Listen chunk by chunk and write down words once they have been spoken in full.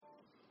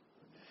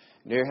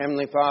Dear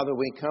Heavenly Father,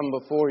 we come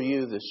before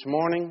you this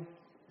morning.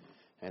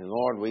 And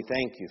Lord, we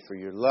thank you for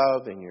your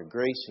love and your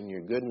grace and your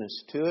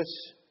goodness to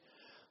us.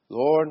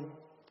 Lord,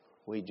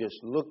 we just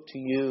look to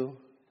you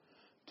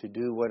to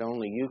do what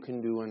only you can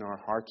do in our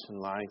hearts and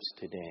lives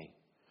today.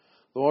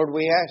 Lord,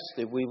 we ask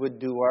that we would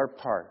do our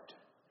part,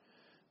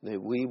 that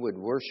we would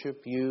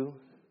worship you,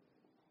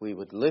 we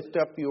would lift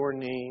up your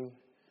name.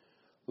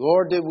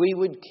 Lord, that we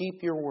would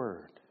keep your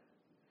word.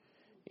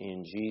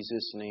 In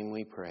Jesus' name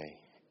we pray.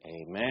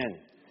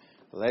 Amen.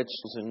 Let's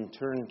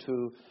turn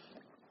to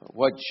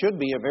what should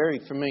be a very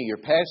familiar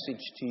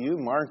passage to you,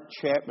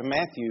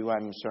 Matthew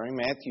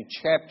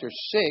chapter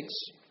 6.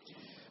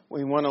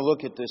 We want to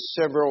look at the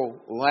several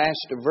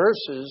last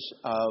verses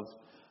of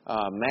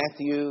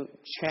Matthew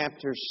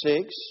chapter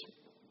 6.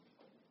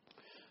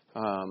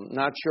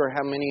 Not sure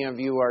how many of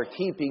you are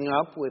keeping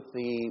up with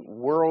the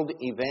world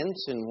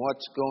events and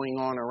what's going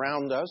on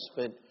around us,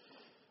 but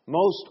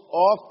most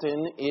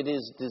often it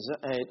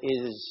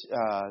is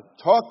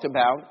talked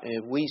about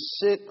if we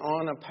sit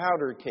on a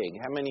powder keg.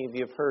 How many of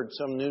you have heard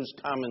some news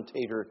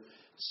commentator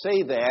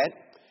say that?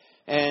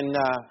 And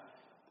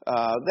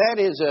that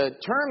is a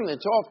term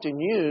that's often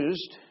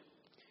used,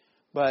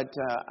 but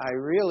I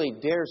really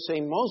dare say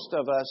most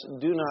of us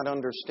do not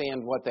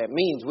understand what that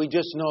means. We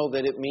just know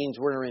that it means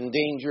we're in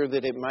danger,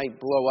 that it might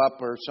blow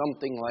up or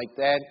something like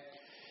that.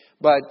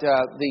 But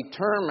the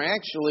term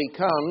actually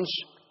comes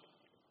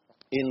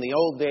in the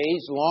old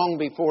days, long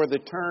before the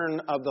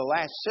turn of the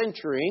last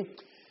century,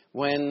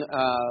 when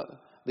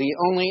the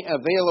only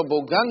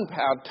available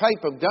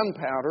type of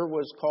gunpowder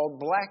was called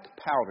black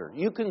powder.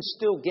 You can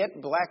still get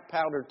black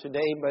powder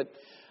today, but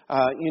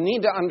you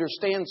need to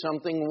understand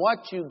something.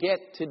 What you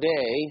get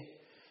today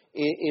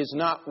is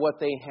not what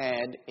they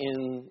had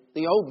in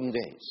the olden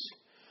days.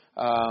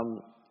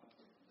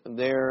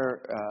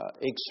 Their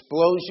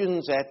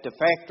explosions at the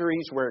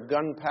factories where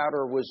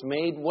gunpowder was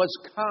made was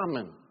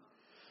common.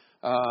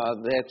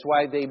 That's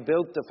why they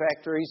built the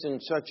factories in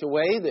such a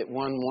way that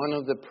when one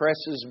of the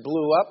presses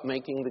blew up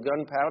making the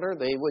gunpowder,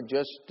 they would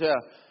just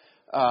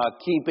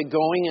keep it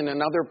going in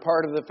another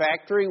part of the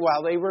factory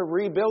while they were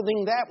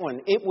rebuilding that one.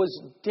 It was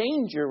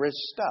dangerous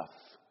stuff.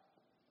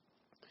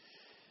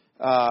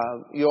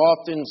 You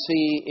often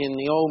see in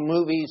the old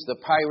movies, the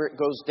pirate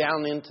goes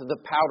down into the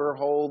powder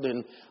hold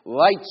and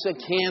lights a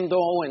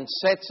candle and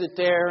sets it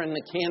there, and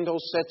the candle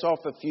sets off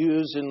a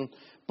fuse and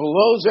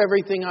blows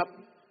everything up.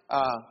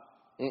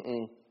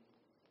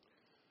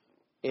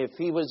 If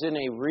he was in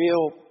a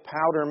real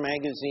powder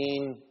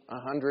magazine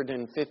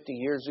 150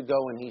 years ago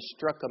and he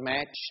struck a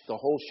match, the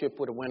whole ship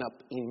would have went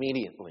up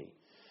immediately.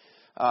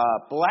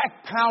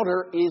 Black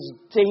powder is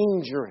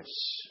dangerous.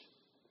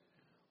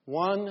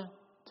 One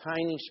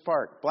tiny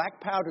spark. Black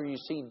powder, you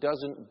see,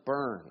 doesn't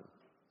burn.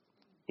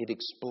 It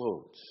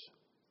explodes.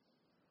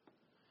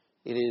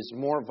 It is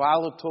more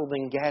volatile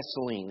than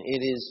gasoline.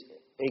 It is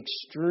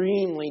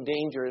extremely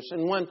dangerous.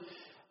 And when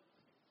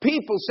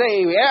people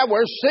say, yeah,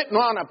 we're sitting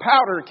on a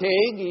powder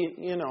keg,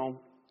 you know,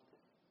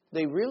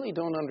 they really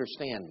don't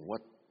understand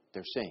what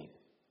they're saying.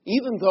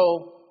 Even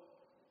though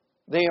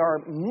they are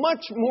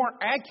much more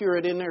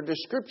accurate in their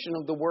description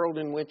of the world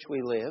in which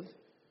we live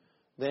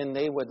than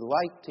they would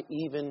like to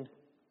even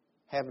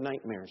have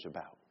nightmares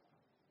about.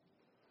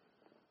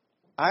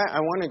 I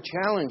want to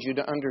challenge you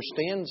to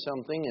understand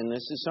something, and this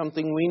is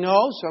something we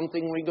know,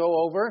 something we go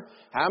over.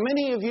 How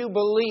many of you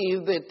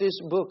believe that this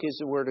book is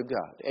the Word of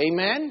God?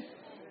 Amen?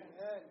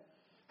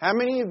 How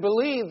many of you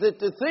believe that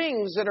the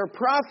things that are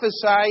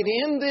prophesied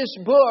in this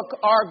book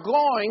are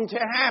going to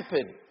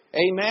happen?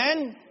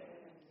 Amen?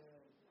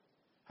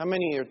 How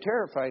many are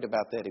terrified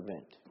about that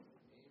event?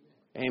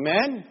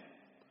 Amen?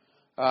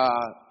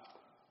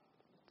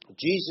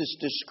 Jesus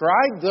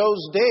described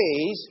those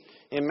days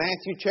in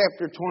Matthew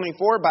chapter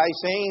 24 by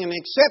saying, and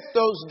except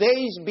those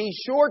days be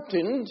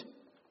shortened,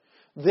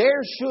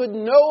 there should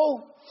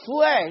no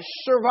flesh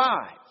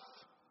survive.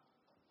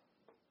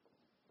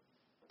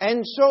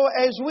 And so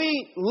as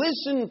we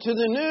listen to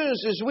the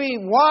news, as we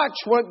watch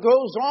what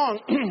goes on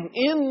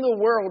in the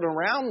world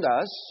around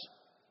us,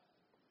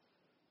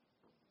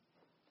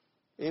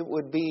 it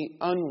would be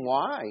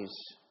unwise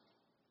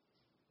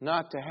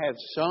not to have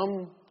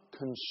some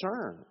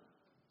concern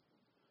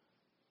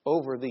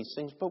over these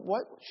things. But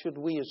what should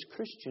we as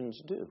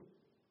Christians do?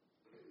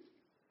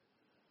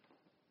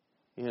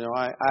 You know,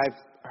 I've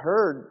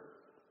heard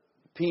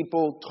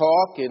people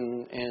talk,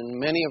 and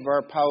many of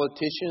our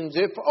politicians,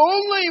 if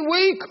only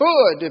we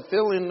could,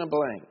 fill in the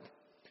blank.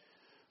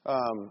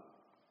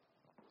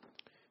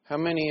 How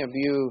many of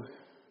you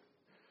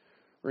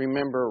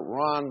remember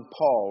Ron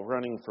Paul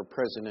running for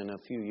president a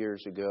few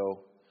years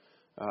ago?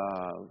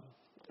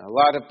 A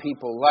lot of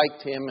people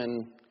liked him,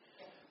 and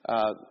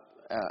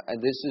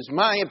this is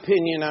my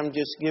opinion, I'm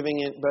just giving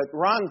it, but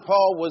Ron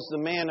Paul was the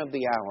man of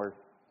the hour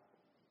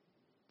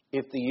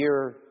if the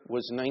year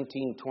was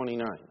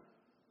 1929.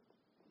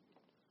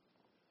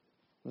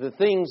 The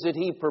things that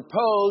he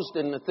proposed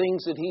and the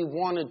things that he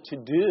wanted to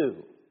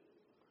do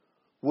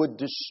would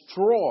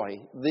destroy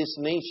this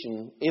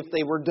nation if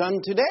they were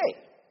done today.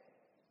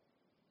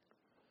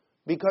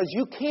 Because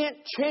you can't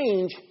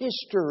change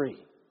history.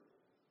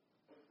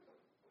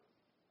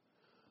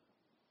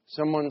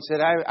 Someone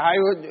said, I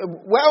would,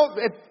 well,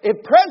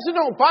 if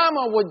President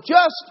Obama would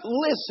just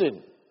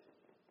listen.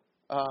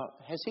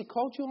 Has he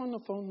called you on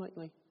the phone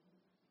lately?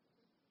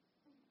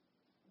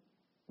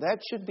 That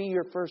should be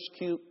your first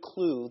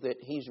clue that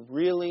he's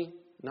really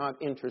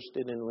not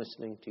interested in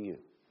listening to you.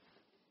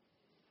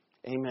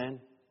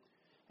 Amen.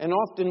 And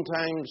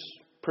oftentimes,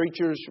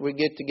 preachers, we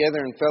get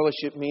together in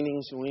fellowship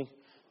meetings and we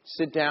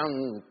sit down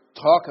and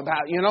talk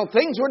about,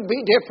 things would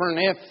be different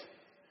if.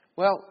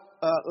 Well,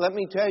 let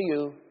me tell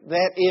you,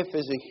 that if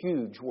is a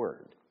huge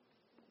word.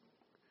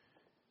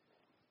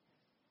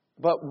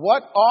 But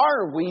what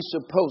are we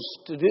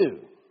supposed to do?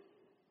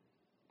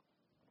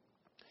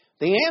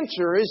 The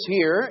answer is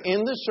here in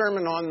the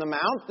Sermon on the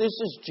Mount. This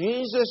is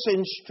Jesus'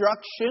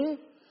 instruction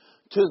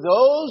to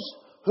those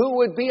who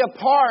would be a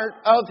part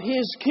of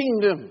His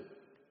kingdom.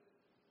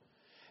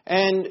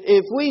 And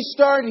if we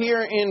start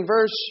here in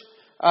verse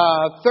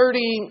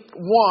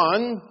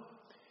 31,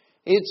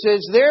 it says,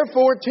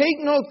 "Therefore take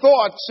no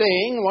thought,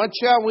 saying, what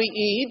shall we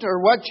eat,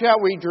 or what shall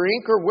we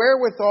drink, or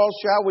wherewithal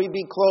shall we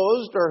be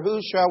clothed, or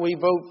who shall we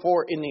vote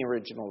for?" In the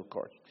original, of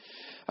course.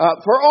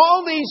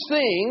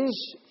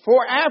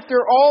 For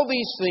after all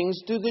these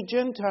things do the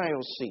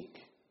Gentiles seek.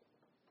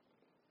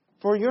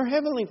 For your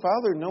heavenly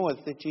Father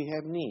knoweth that ye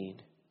have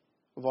need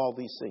of all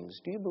these things.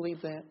 Do you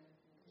believe that?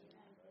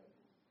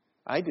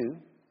 I do.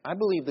 I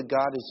believe that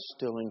God is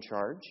still in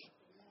charge.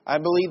 I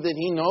believe that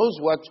He knows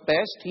what's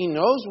best. He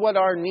knows what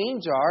our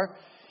needs are.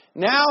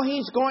 Now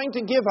He's going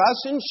to give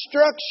us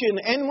instruction.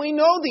 And we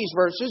know these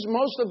verses.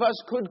 Most of us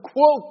could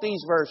quote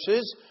these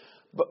verses.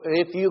 But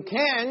if you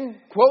can,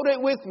 quote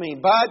it with me.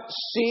 "But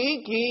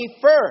seek ye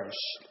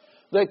first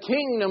the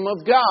kingdom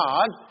of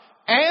God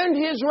and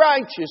His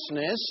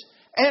righteousness,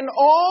 and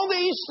all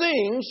these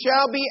things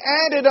shall be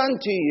added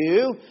unto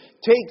you.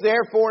 Take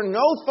therefore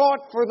no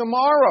thought for the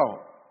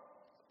morrow.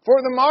 For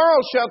the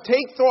morrow shall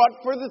take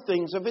thought for the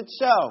things of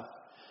itself.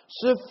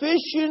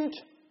 Sufficient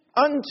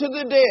unto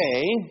the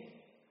day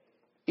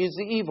is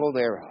the evil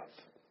thereof."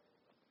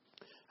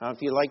 Now,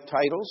 if you like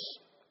titles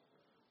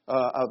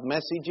of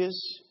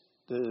messages,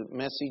 the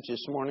message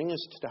this morning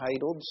is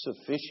titled,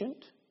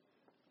 "Sufficient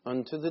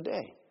unto the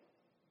Day."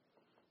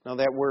 Now,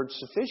 that word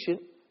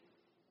sufficient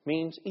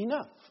means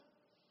enough.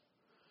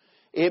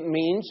 It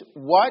means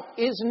what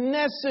is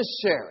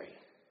necessary.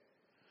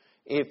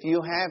 If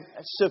you have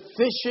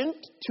sufficient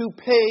to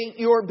pay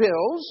your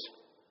bills,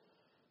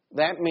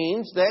 that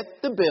means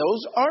that the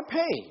bills are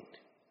paid.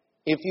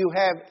 If you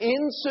have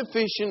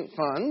insufficient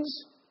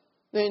funds,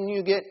 then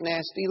you get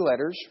nasty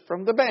letters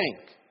from the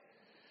bank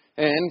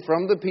and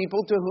from the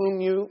people to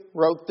whom you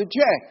wrote the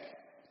check.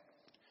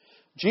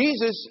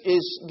 Jesus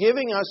is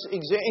giving us,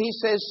 He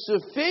says,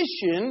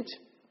 "Sufficient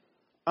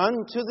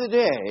unto the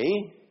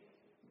day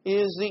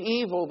is the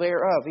evil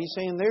thereof." He's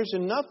saying there's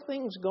enough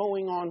things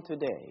going on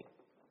today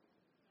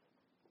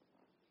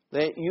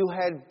that you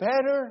had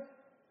better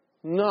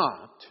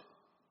not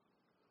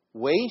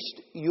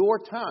waste your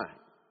time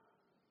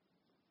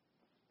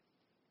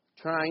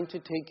trying to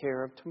take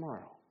care of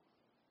tomorrow.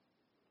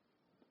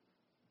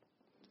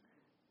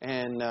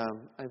 And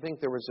I think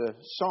there was a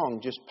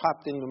song just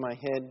popped into my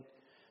head.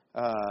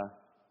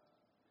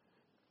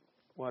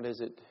 What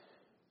is it?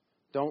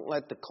 "Don't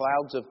let the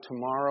clouds of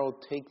tomorrow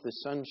take the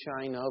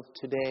sunshine of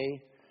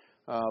today."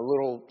 A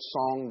little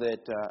song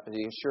that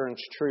the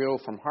Assurance Trio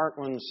from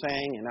Heartland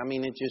sang. And I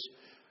mean, it's just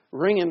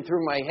ringing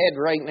through my head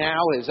right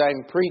now as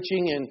I'm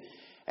preaching. And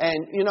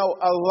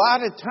a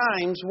lot of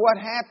times what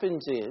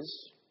happens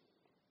is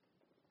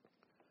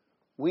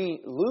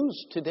we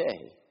lose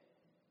today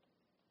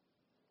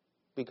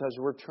because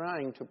we're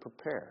trying to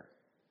prepare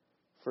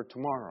for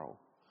tomorrow,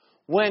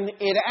 when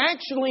it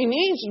actually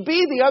needs to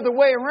be the other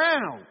way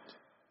around.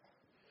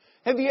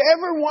 Have you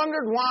ever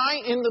wondered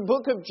why in the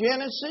book of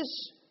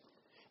Genesis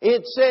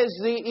it says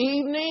the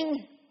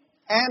evening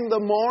and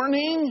the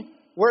morning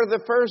were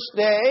the first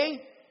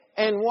day,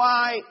 and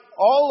why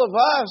all of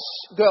us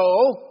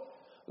go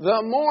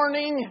the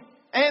morning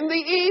and the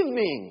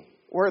evening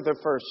were the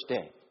first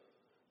day?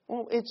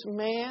 Well, it's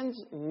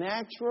man's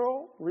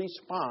natural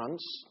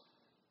response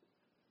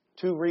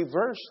to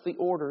reverse the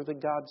order that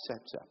God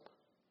sets up.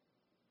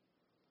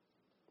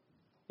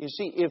 You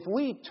see, if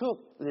we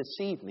took this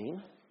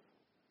evening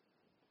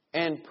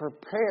and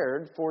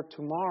prepared for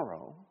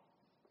tomorrow,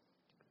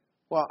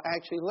 well,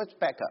 actually, let's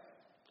back up.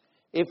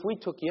 If we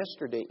took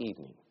yesterday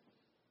evening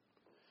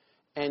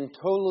and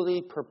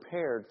totally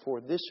prepared for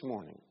this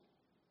morning,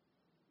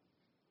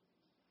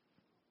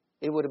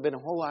 it would have been a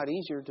whole lot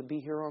easier to be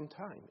here on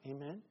time.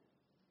 Amen?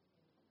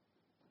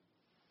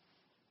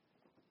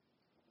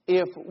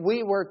 If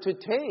we were to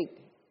take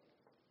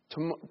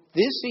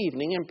this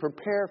evening and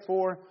prepare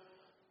for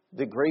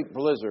the great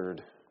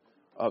blizzard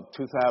of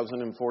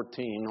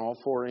 2014, all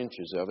 4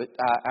 inches of it,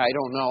 I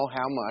don't know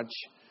how much.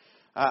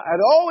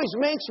 It always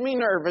makes me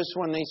nervous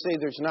when they say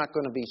there's not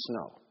going to be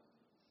snow.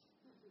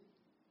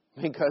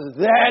 Because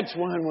that's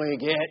when we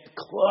get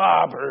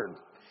clobbered.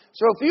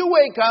 So if you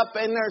wake up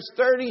and there's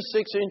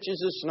 36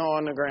 inches of snow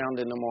on the ground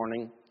in the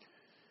morning,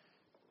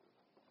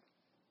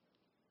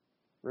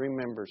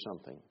 remember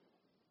something.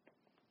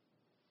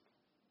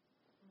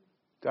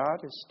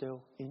 God is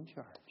still in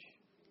charge.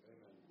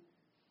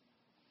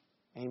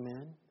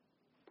 Amen.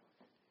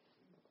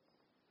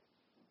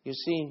 You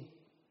see,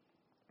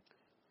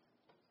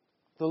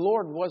 the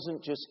Lord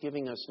wasn't just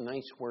giving us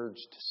nice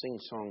words to sing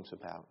songs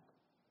about.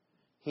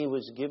 He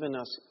was giving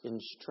us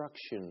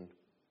instruction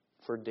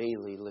for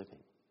daily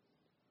living.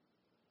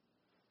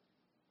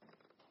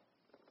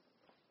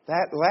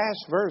 That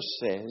last verse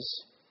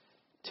says,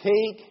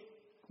 take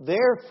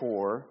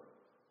therefore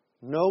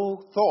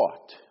no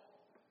thought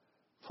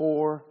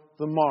for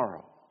the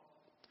morrow.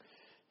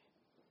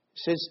 It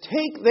says,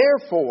 take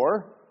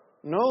therefore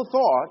no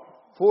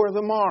thought for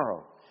the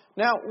morrow.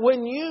 Now,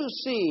 when you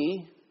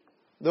see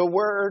the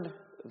word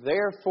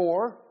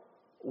therefore,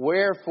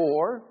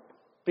 wherefore,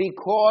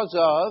 because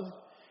of,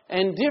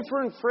 and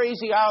different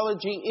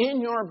phraseology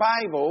in your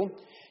Bible,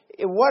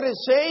 what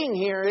it's saying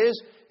here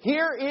is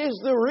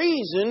the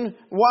reason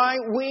why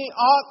we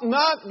ought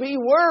not be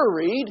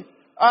worried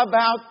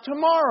about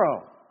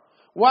tomorrow.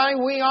 Why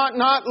we ought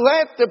not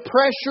let the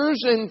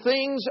pressures and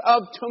things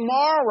of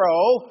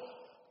tomorrow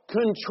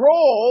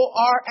control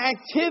our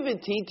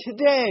activity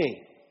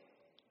today.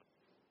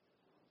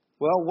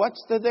 Well,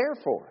 what's the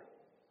therefore?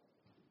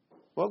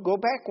 Well, go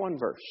back one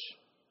verse.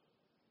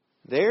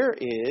 There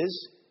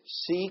is,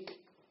 seek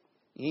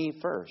ye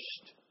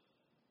first.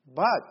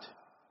 But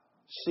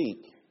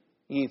seek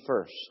ye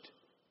first.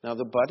 Now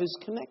the but is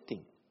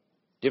connecting.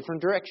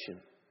 Different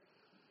direction.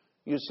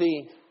 You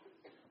see,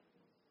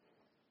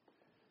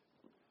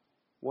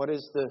 what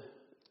is the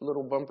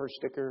little bumper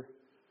sticker?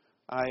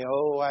 I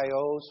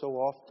owe, so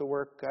off to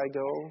work I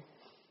go.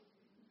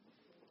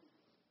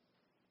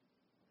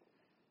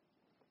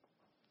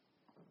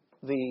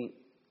 The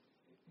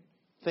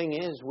thing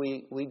is,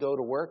 we go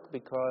to work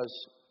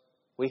because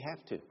we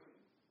have to.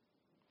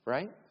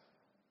 Right?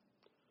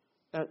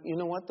 Now, you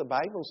know what? The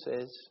Bible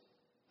says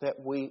that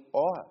we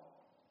ought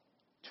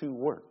to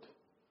work.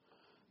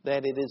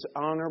 That it is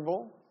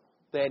honorable,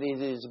 that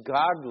it is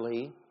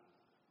godly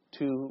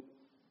to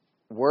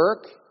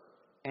work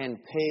and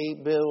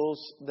pay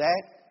bills.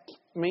 That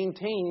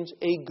maintains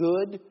a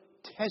good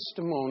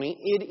testimony.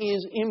 It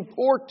is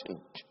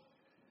important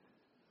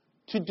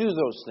to do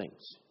those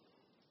things.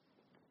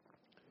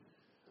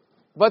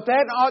 But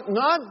that ought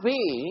not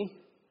be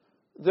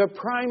the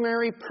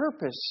primary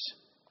purpose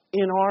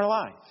in our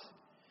life.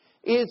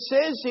 It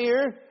says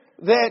here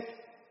that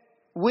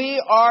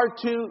we are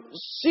to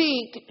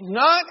seek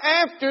not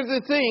after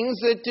the things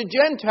that the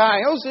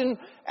Gentiles, and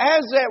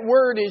as that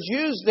word is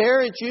used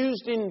there, it's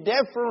used in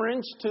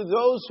deference to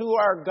those who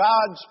are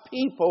God's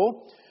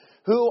people,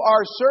 who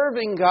are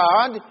serving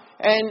God.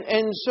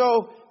 And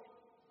so,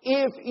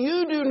 if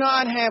you do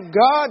not have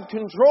God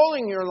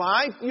controlling your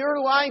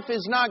life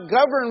is not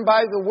governed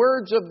by the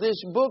words of this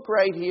book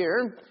right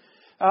here.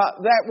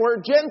 That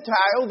word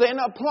Gentile then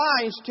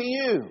applies to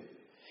you.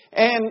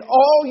 And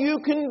all you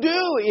can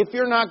do, if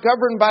you're not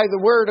governed by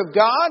the Word of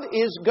God,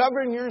 is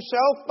govern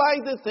yourself by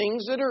the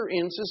things that are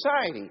in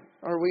society.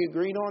 Are we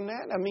agreed on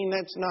that? I mean,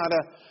 that's not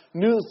a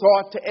new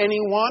thought to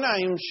anyone, I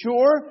am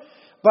sure.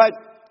 But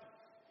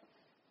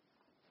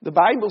the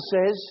Bible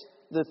says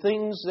the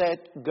things that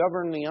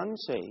govern the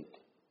unsaved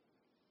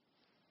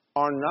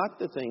are not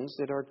the things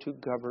that are to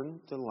govern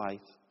the life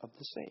of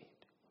the saved.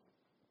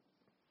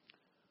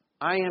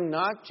 I am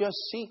not just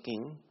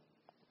seeking,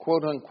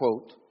 quote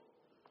unquote,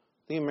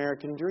 the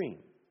American dream.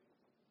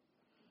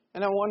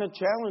 And I want to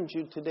challenge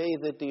you today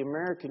that the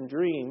American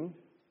dream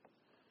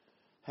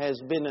has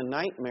been a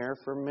nightmare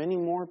for many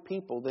more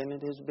people than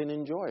it has been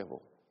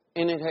enjoyable.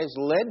 And it has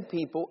led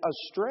people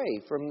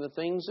astray from the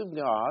things of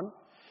God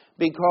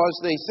because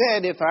they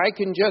said, if I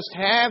can just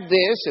have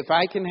this, if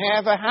I can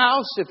have a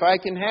house, if I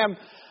can have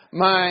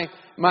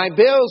my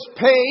bills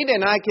paid,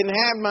 and I can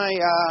have my...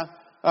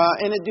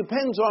 and it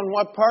depends on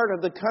what part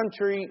of the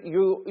country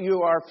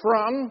you are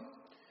from.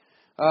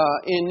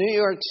 In New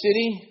York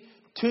City,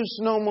 2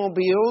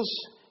 snowmobiles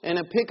and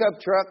a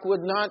pickup truck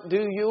would not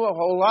do you a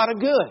whole lot of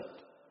good.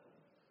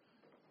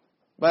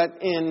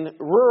 But in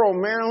rural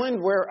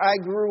Maryland, where I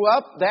grew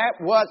up, that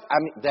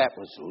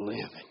was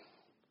living.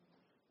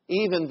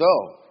 Even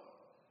though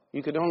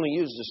you could only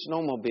use the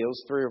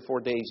snowmobiles 3 or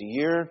 4 days a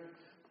year,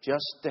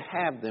 just to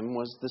have them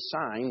was the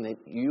sign that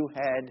you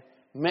had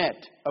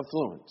met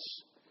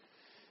affluence.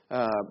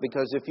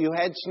 Because if you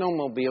had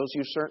snowmobiles,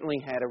 you certainly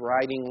had a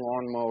riding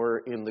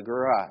lawnmower in the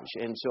garage.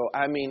 And so,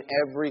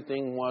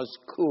 everything was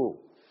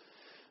cool.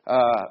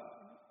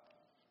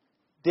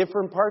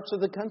 Different parts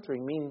of the country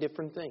mean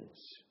different things.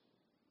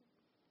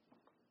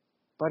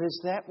 But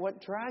is that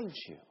what drives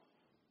you?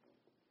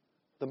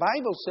 The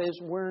Bible says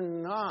we're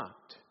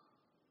not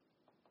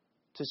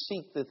to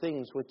seek the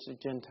things which the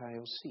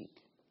Gentiles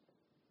seek.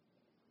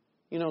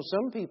 You know,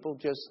 some people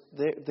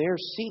their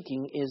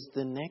seeking is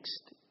the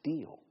next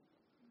deal.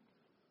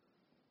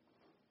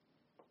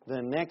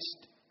 The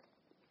next,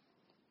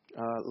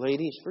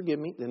 ladies, forgive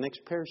me, the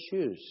next pair of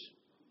shoes.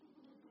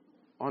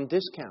 on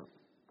discount.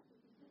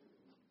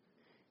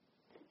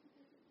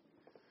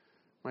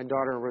 My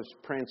daughter was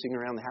prancing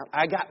around the house.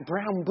 I got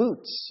brown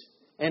boots,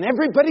 and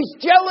everybody's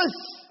jealous.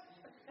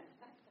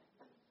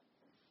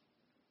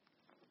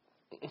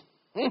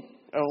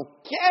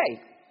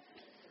 Okay.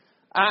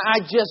 I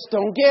just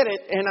don't get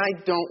it, and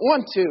I don't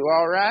want to,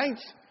 all right?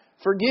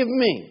 Forgive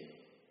me.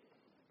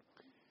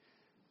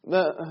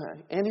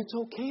 And it's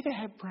okay to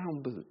have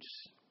brown boots.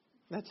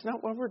 That's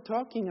not what we're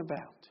talking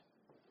about.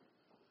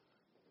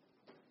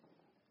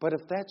 But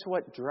if that's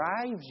what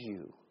drives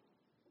you,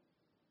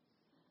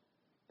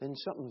 then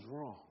something's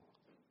wrong.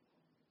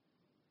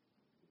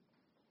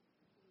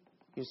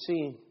 You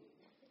see,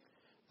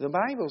 the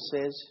Bible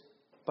says,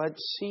 but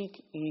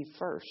seek ye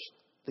first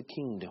the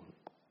kingdom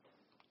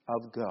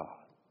of God.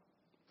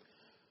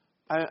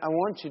 I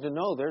want you to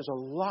know there's a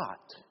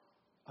lot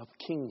of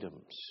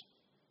kingdoms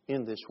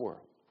in this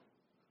world.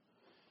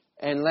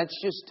 And let's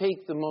just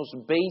take the most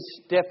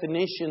base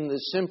definition, the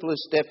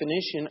simplest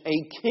definition.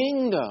 A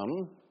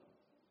kingdom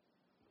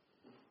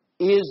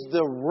is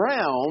the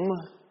realm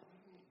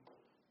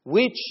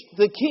which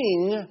the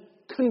king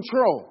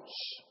controls.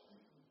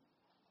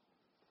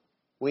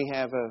 We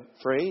have a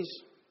phrase,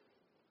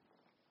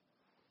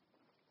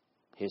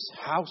 his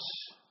house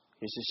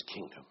is his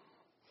kingdom.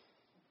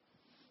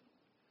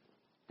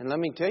 And let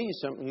me tell you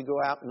something, you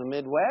go out in the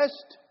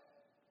Midwest,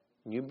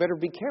 you better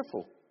be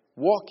careful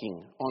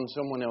walking on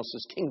someone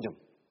else's kingdom.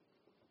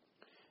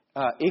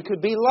 It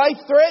could be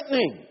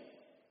life-threatening.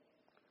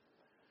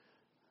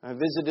 I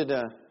visited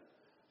a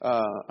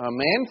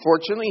man,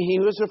 fortunately he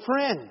was a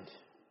friend.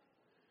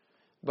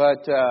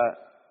 But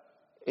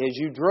as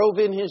you drove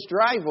in his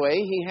driveway,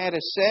 he had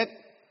a set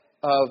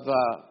of,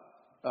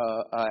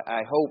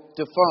 I hope,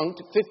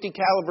 defunct 50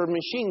 caliber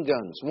machine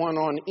guns, one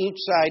on each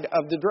side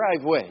of the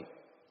driveway.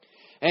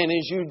 And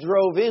as you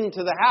drove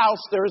into the house,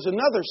 there was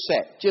another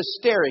set just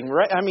staring,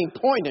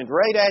 pointed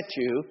right at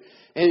you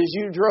as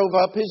you drove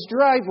up his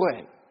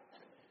driveway.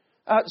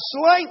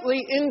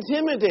 Slightly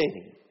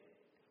intimidating.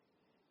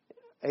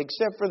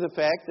 Except for the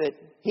fact that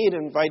he had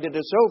invited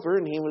us over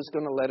and he was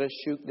going to let us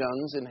shoot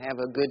guns and have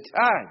a good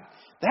time.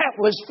 That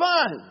was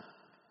fun.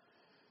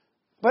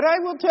 But I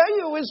will tell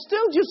you, it was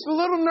still just a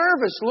little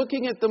nervous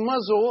looking at the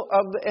muzzle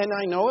and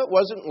I know it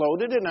wasn't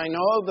loaded, and I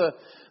know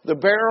the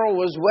barrel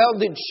was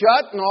welded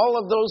shut and all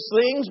of those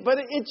things, but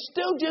it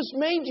still just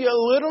made you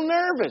a little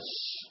nervous.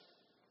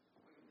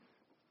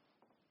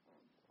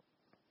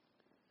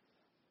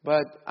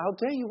 But I'll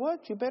tell you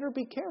what, you better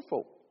be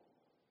careful.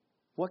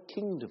 What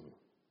kingdom?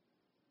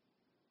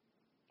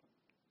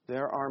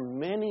 There are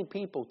many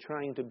people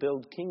trying to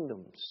build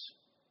kingdoms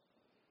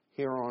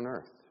here on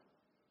earth.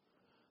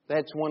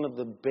 That's one of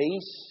the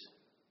base,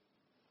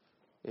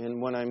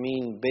 and when I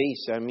mean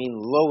base, I mean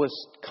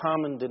lowest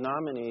common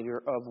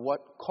denominator of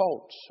what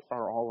cults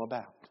are all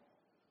about.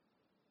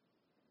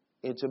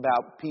 It's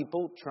about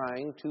people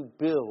trying to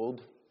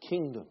build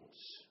kingdoms.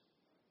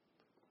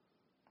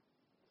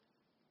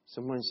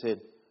 Someone said,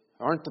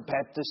 aren't the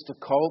Baptists a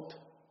cult?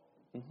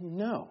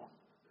 No.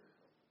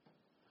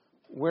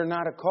 We're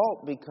not a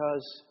cult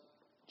because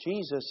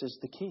Jesus is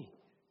the king.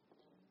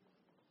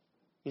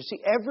 You see,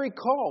 every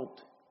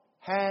cult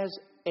has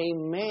a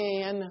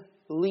man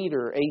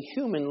leader, a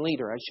human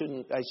leader. I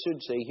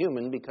should say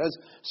human, because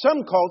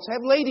some cults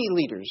have lady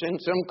leaders, and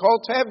some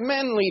cults have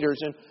men leaders,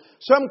 and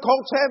some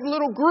cults have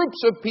little groups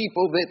of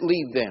people that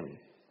lead them.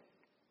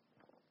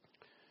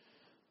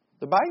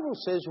 The Bible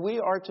says we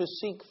are to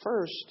seek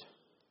first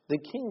the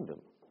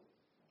kingdom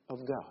of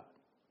God.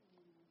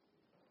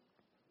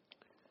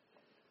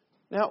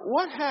 Now,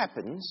 what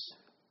happens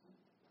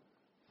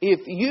if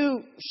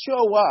you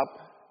show up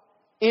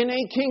in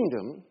a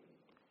kingdom,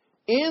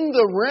 in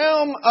the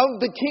realm of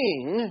the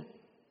king,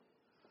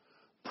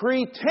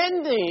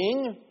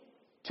 pretending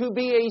to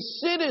be a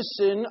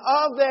citizen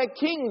of that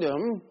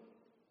kingdom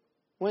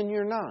when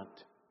you're not?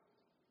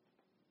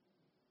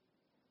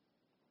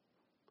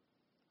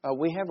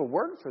 We have a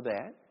word for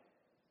that.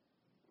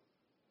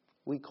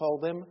 We call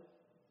them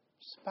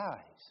spies.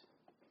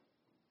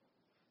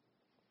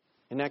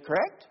 Isn't that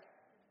correct?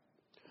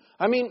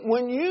 I mean,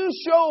 when you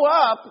show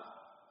up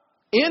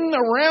in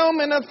the realm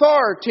and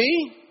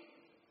authority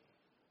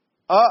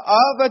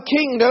of a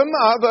kingdom,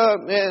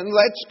 and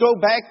let's go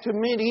back to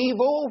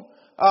medieval,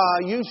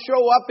 you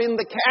show up in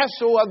the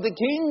castle of the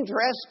king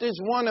dressed as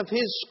one of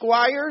his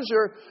squires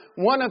or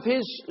one of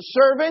his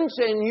servants,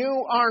 and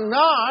you are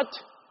not,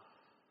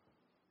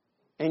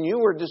 and you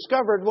were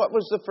discovered, what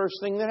was the first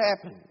thing that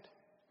happened?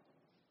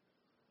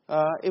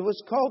 It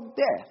was called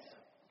death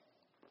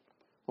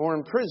or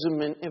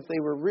imprisonment if they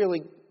were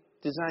really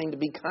designed to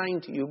be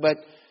kind to you, but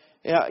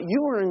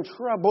you were in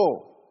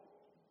trouble.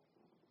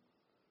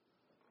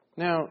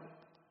 Now,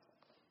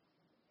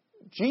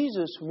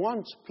 Jesus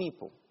wants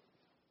people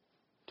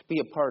to be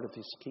a part of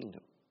His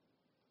kingdom.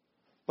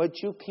 But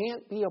you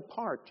can't be a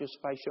part just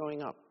by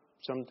showing up.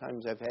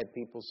 Sometimes I've had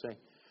people say,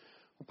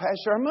 well,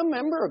 Pastor, I'm a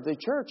member of the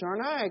church,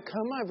 aren't I? I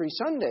come every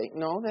Sunday.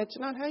 No, that's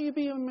not how you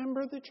be a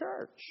member of the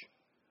church.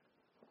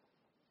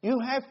 You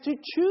have to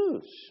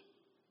choose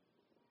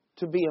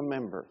to be a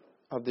member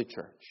of the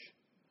church.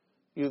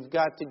 You've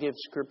got to give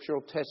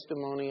scriptural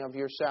testimony of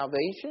your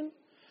salvation,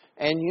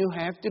 and you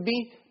have to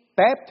be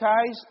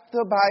baptized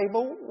the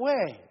Bible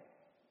way.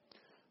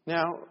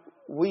 Now,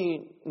 we're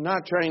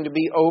not trying to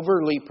be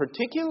overly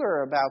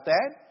particular about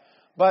that,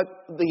 but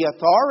the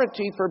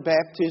authority for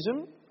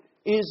baptism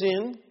is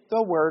in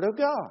the Word of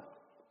God.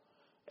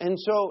 And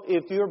so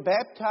if you're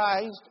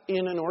baptized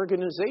in an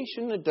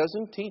organization that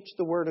doesn't teach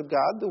the Word of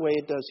God the way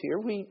it does here,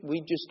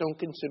 we just don't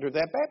consider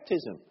that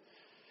baptism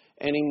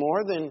any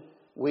more than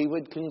we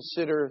would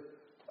consider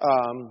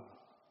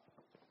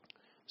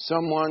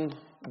someone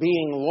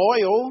being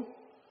loyal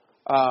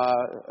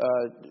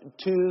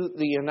to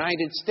the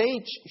United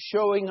States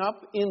showing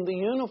up in the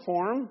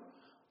uniform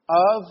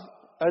of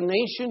a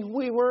nation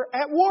we were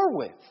at war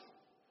with.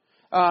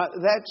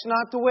 That's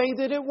not the way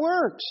that it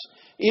works.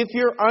 If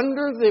you're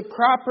under the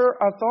proper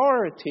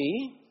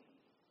authority,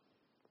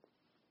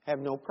 have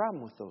no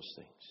problem with those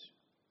things.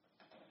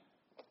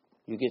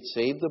 You get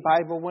saved the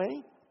Bible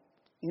way,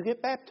 you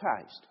get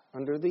baptized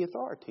under the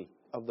authority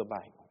of the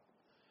Bible.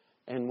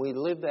 And we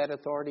live that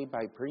authority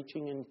by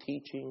preaching and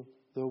teaching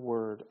the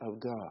Word of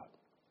God.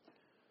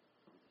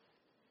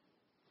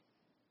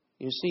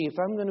 You see, if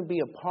I'm going to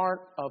be a part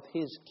of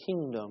His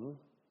kingdom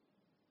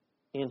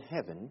in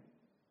heaven,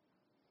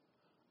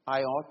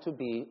 I ought to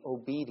be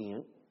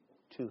obedient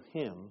to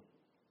Him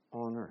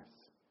on earth.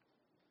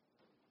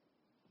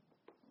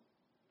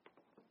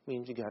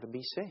 Means you got to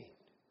be saved.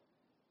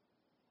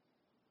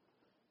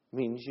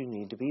 Means you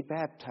need to be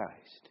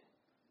baptized.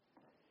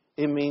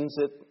 It means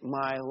that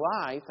my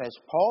life, as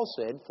Paul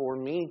said, for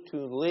me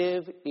to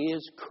live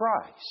is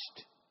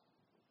Christ,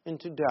 and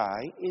to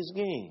die is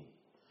gain.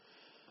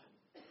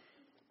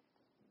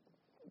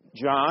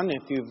 John,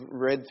 if you've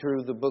read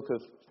through the book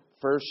of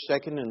 1st,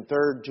 2nd, and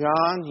 3rd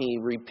John, he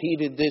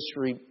repeated this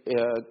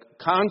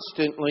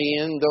constantly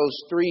in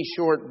those 3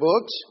 short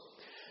books,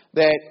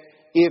 that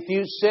if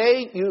you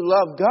say you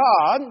love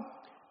God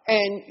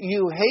and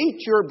you hate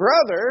your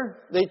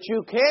brother that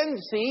you can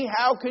see,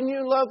 how can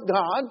you love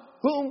God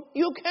whom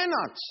you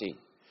cannot see?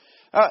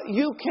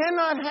 You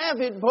cannot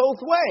have it both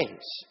ways.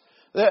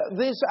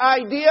 This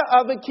idea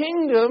of a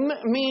kingdom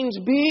means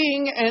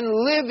being and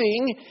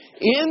living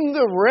in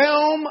the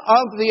realm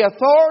of the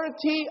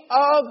authority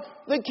of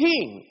the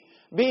king,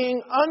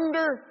 being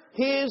under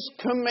His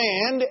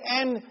command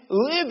and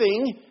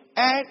living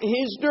at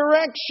His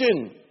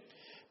direction.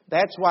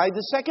 That's why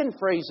the second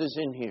phrase is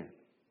in here.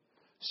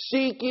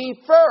 Seek ye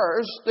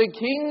first the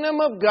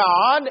kingdom of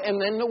God,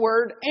 and then the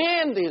word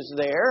 "and" is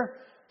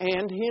there,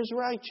 and His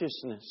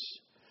righteousness.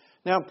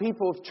 Now,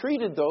 people have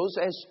treated those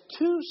as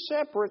 2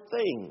 separate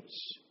things.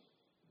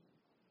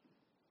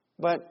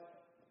 But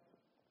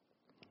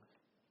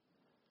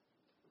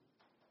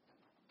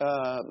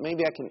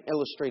maybe I can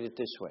illustrate it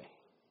this way.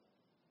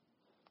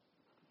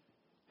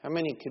 How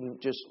many can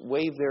just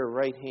wave their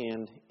right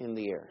hand in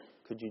the air?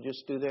 Could you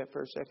just do that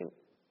for a second?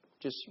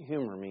 Just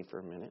humor me for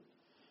a minute.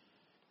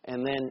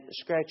 And then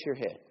scratch your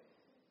head.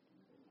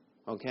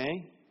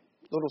 Okay?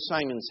 Little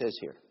Simon says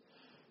here.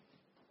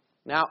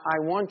 Now,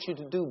 I want you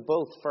to do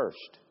both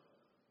first.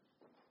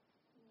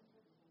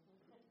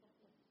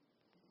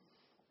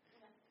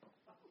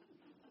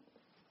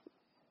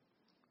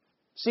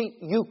 See,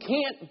 you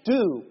can't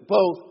do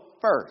both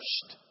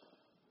first.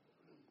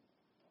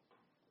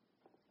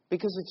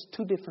 Because it's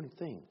 2 different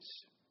things.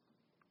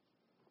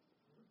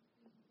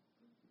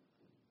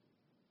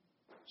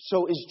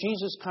 So is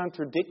Jesus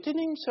contradicting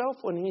Himself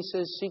when He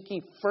says, seek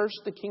ye first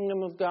the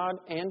kingdom of God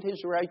and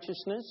His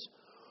righteousness?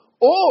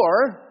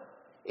 Or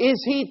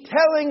is He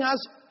telling us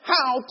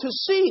how to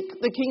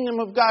seek the kingdom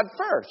of God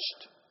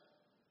first?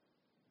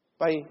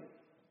 By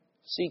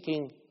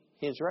seeking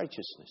His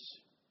righteousness.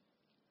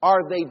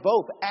 Are they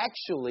both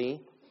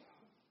actually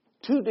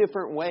 2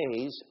 different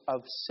ways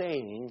of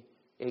saying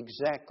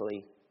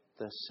exactly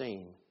the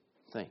same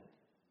thing?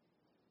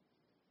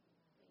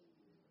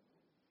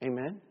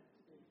 Amen?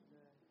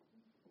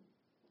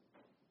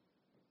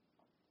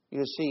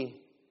 You see,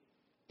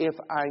 if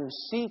I'm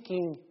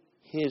seeking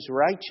His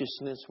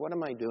righteousness, what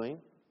am I doing?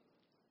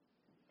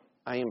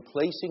 I am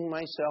placing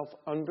myself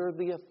under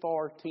the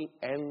authority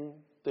and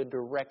the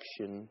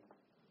direction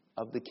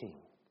of the King.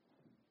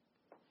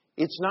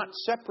 It's not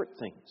separate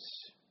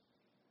things.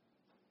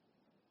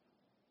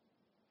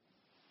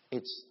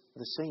 It's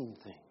the same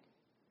thing.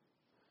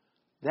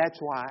 That's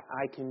why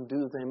I can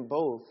do them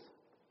both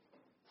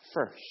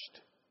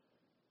first.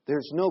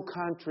 There's no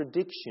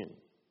contradiction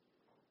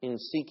in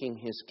seeking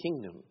His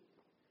kingdom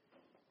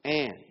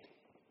and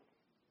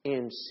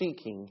in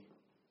seeking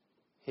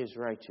His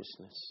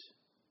righteousness.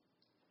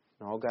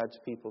 And all God's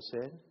people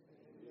said?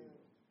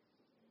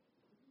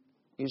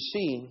 You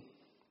see,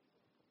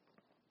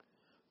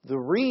 the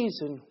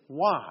reason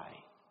why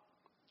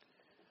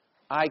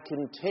I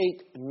can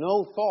take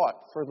no thought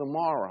for the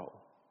morrow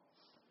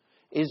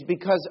is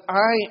because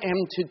I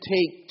am to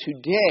take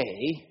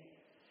today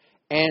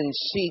and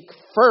seek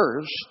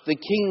first the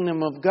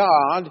kingdom of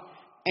God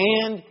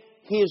and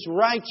His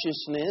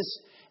righteousness,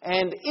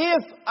 And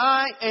if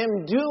I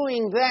am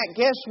doing that,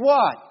 guess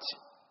what?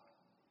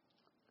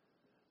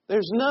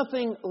 There's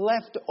nothing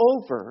left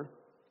over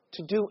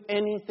to do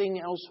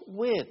anything else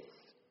with.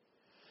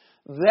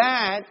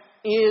 That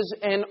is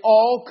an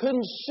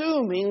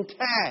all-consuming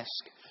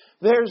task.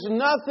 There's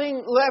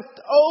nothing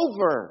left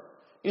over.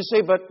 You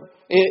say, but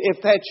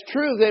if that's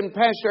true, then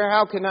Pastor,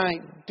 how can I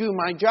do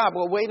my job?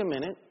 Well, wait a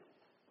minute.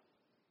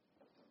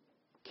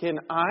 Can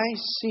I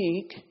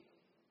seek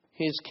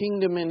His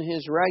kingdom and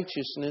His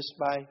righteousness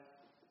by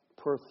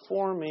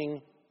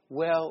performing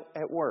well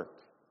at work?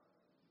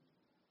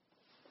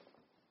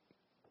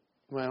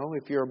 Well,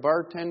 if you're a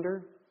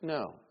bartender,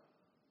 no.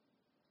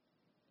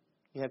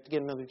 You have to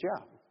get another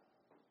job.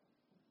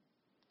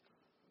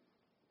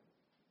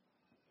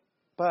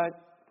 But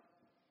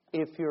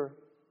if you're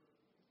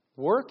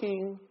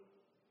working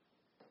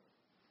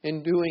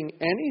and doing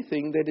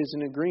anything that is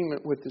in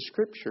agreement with the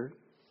Scripture,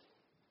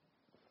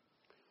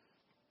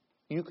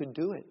 you could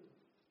do it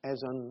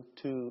as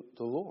unto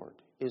the Lord,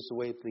 is the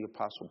way the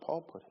Apostle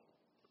Paul put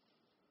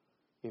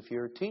it. If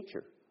you're a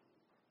teacher,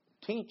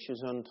 teach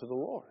as unto the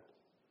Lord.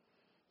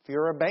 If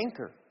you're a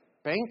banker,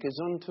 bank as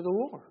unto the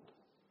Lord.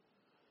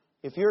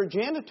 If you're a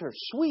janitor,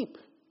 sweep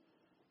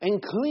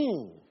and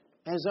clean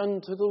as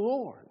unto the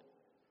Lord.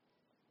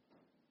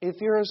 If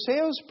you're a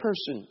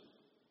salesperson,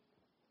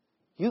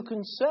 you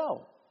can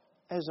sell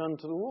as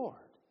unto the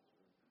Lord.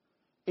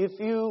 If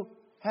you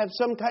have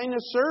some kind of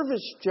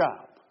service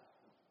job,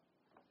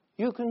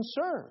 you can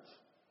serve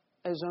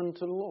as unto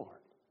the Lord.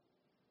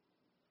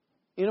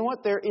 You know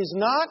what? There is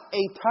not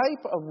a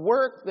type of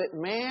work that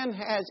man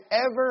has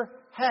ever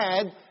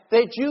had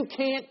that you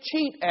can't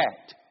cheat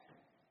at.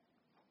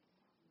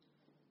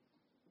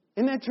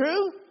 Isn't that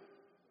true?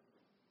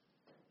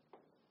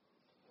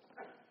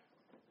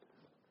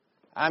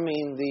 I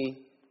mean,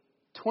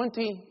 the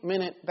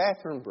 20-minute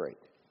bathroom break.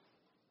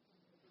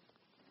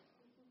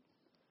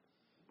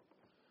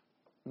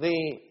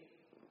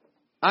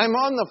 I'm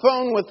on the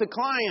phone with the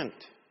client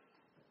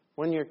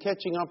when you're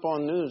catching up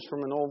on news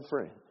from an old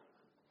friend.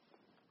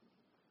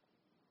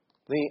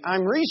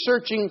 I'm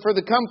researching for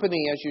the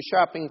company as you're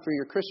shopping for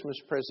your Christmas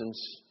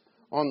presents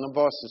on the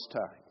boss's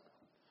time.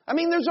 I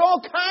mean, there's all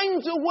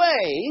kinds of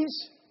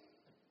ways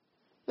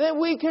that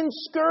we can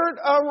skirt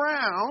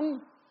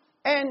around,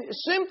 and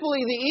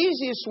simply the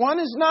easiest one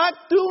is not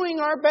doing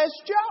our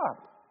best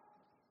job.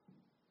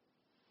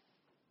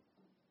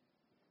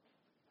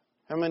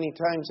 How many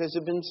times has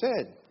it been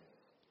said?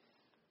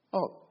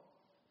 Oh,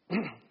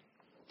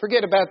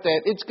 forget about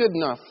that. It's good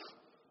enough.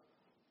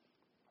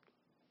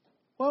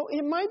 Well,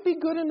 it might be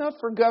good enough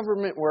for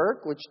government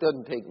work, which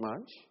doesn't take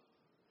much.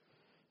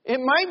 It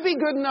might be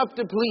good enough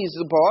to please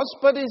the boss,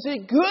 but is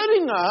it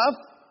good enough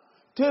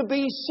to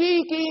be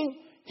seeking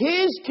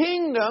His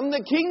kingdom,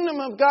 the kingdom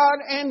of God,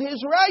 and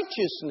His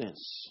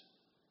righteousness?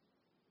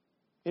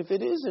 If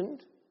it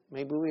isn't,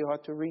 maybe we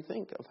ought to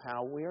rethink of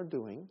how we are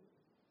doing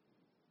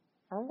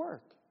our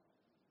work.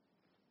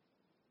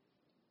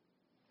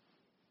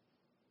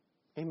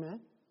 Amen?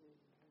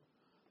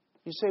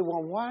 You say,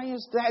 well, why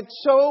is that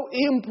so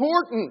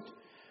important?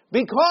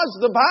 Because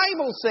the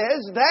Bible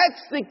says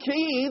that's the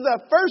key. The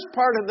first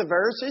part of the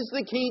verse is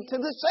the key to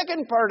the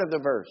second part of the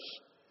verse.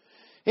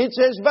 It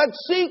says, but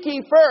seek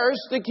ye first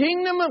the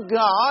kingdom of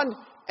God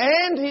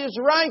and His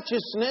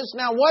righteousness.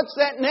 Now, what's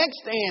that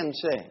next and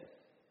say?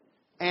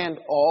 And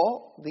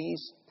all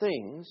these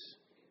things.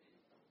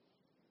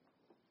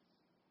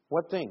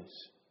 What things?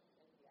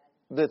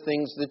 The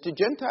things that the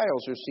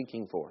Gentiles are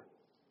seeking for.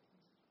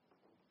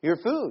 Your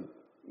food,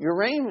 your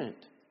raiment,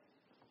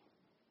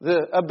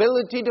 the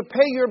ability to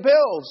pay your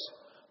bills,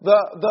 the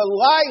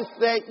life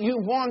that you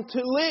want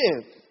to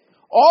live.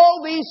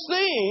 All these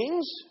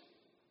things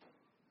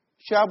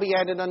shall be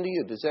added unto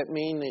you. Does that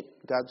mean that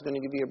God's going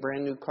to give you a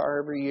brand new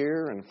car every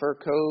year and a fur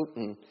coat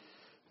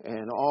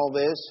and all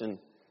this? And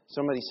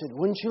somebody said,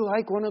 wouldn't you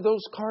like one of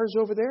those cars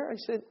over there? I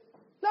said,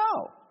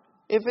 no.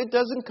 If it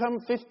doesn't come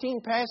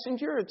 15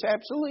 passenger, it's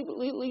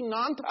absolutely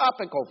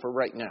non-topical for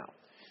right now.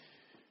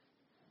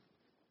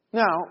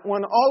 Now,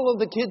 when all of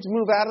the kids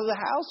move out of the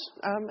house,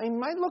 I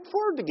might look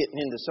forward to getting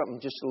into something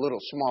just a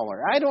little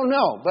smaller. I don't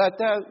know, but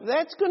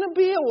that's going to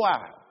be a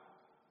while.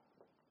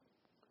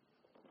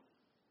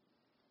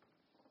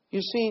 You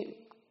see,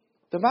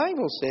 the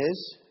Bible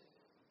says,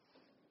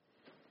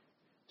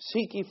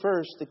 seek ye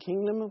first the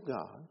kingdom of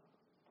God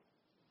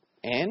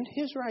and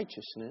His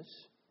righteousness,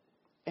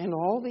 and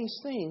all these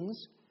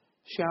things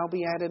shall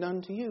be added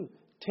unto you.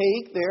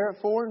 Take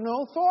therefore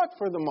no thought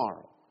for the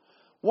morrow.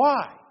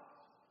 Why?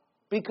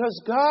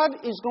 Because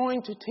God is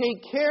going to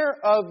take care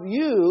of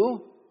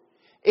you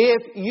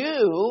if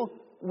you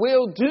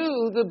will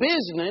do the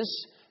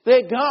business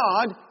that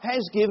God has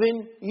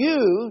given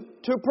you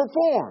to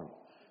perform.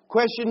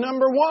 Question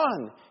number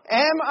 1.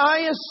 Am I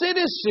a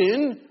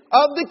citizen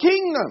of the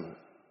kingdom?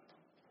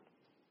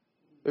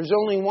 There's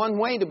only one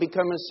way to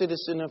become a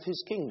citizen of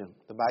His kingdom.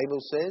 The Bible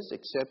says,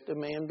 except a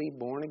man be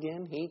born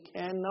again, he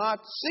cannot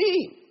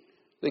see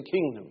the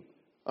kingdom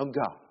of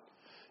God.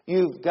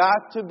 You've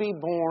got to be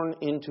born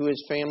into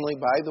His family.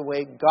 By the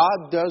way,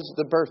 God does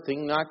the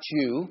birthing, not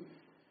you.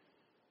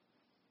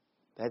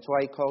 That's why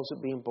He calls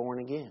it being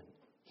born again.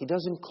 He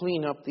doesn't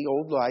clean up the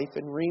old life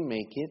and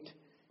remake it.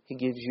 He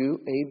gives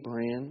you a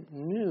brand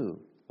new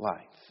life.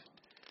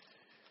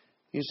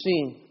 You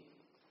see,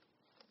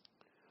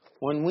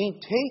 when we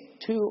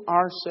take to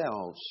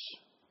ourselves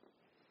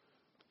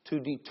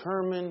to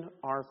determine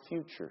our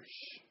futures,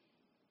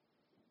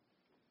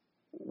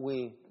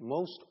 we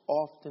most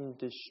often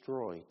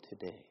destroy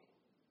today.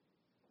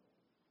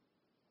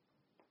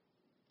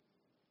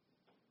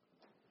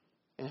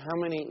 And how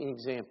many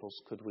examples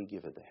could we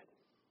give of that?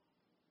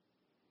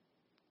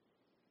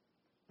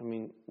 I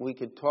mean, we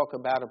could talk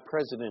about a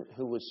president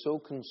who was so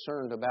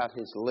concerned about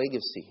his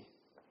legacy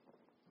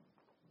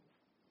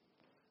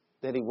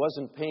that he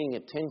wasn't paying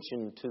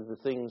attention to the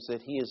things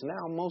that he is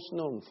now most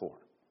known for.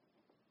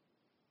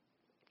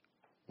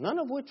 None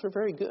of which are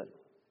very good.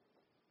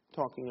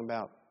 Talking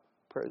about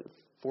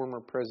former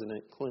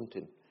President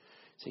Clinton.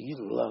 So you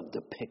love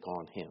to pick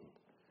on him.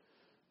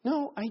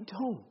 No, I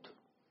don't.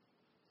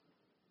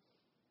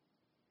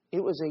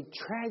 It was a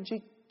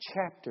tragic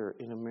chapter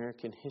in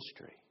American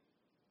history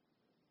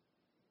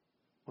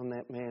when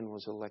that man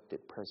was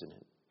elected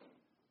president.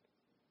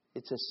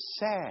 It's a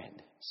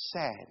sad,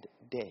 sad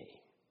day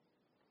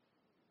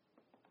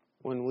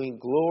when we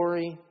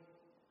glory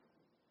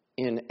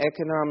in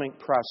economic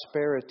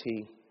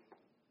prosperity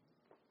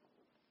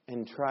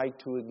and try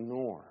to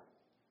ignore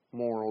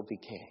moral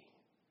decay.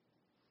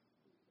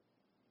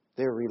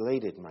 They're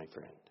related, my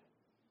friend.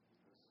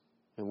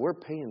 And we're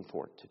paying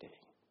for it today.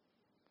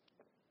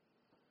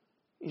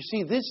 You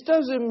see, this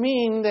doesn't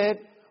mean that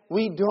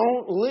we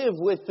don't live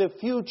with the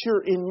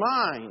future in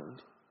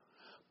mind.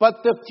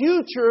 But the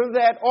future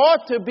that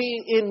ought to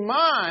be in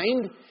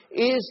mind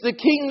is the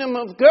kingdom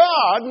of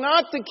God,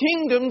 not the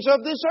kingdoms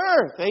of this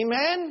earth.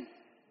 Amen?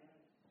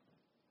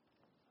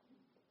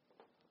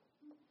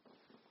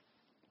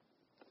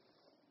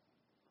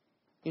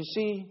 You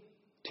see,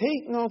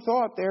 take no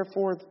thought,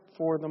 therefore,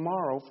 for the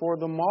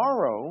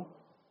morrow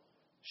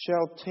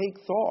shall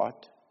take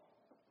thought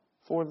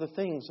for the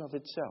things of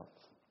itself.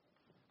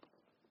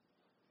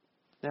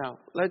 Now,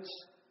 let's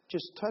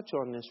just touch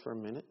on this for a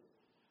minute.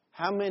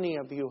 How many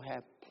of you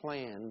have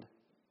planned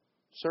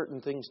certain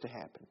things to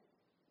happen?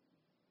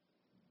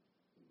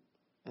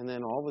 And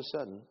then all of a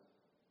sudden,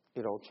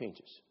 it all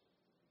changes.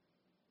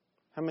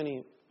 How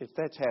many, if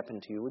that's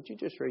happened to you, would you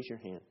just raise your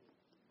hand?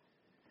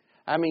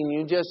 I mean,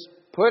 you just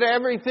put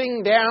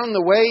everything down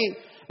the way,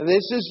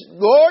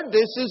 Lord,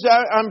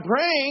 I'm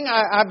praying,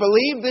 I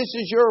believe this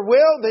is your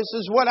will, this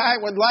is what I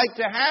would like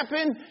to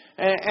happen,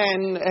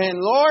 and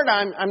Lord,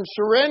 I'm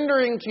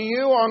surrendering to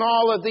you on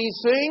all of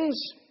these things.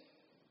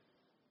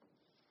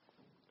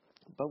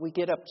 But we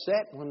get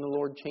upset when the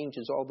Lord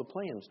changes all the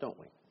plans, don't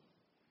we?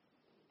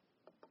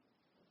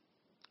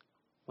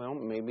 Well,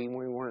 maybe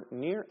we weren't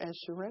near as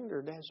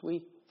surrendered as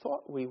we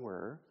thought we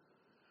were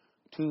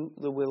to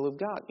the will of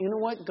God. You know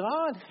what?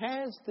 God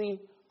has the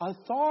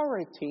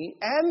authority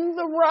and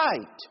the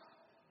right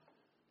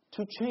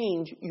to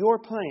change your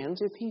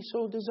plans if He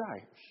so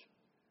desires.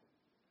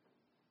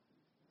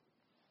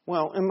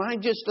 Well, am I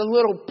just a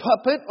little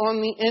puppet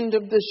on the end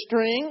of the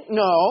string?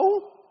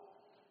 No.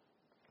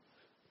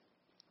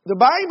 The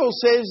Bible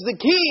says the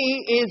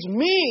key is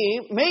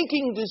me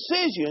making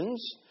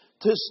decisions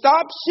to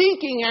stop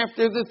seeking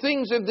after the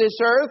things of this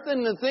earth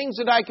and the things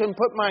that I can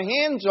put my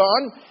hands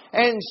on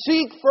and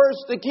seek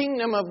first the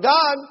kingdom of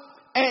God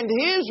and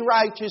His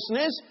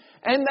righteousness.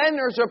 And then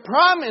there's a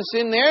promise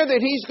in there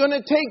that He's going to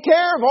take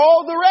care of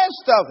all the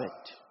rest of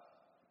it.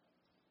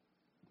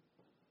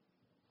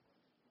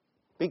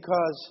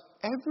 Because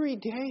every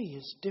day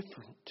is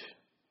different.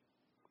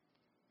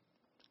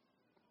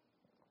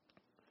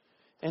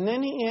 And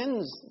then he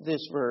ends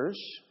this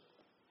verse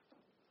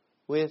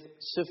with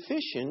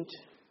sufficient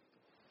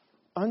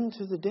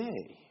unto the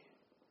day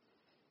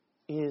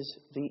is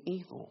the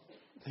evil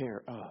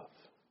thereof.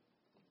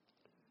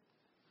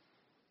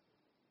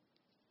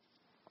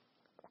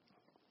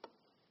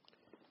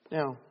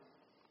 Now,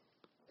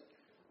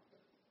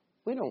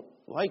 we don't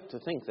like to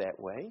think that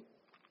way,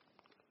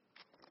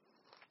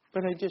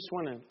 but I just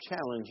want to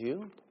challenge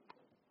you.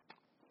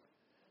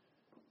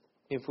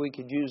 If we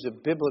could use a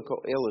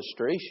biblical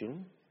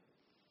illustration,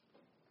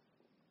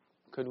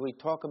 could we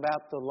talk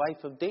about the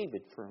life of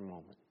David for a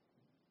moment?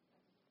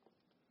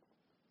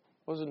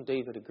 Wasn't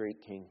David a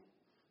great king?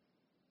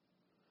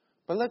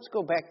 But let's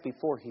go back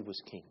before he was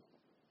king.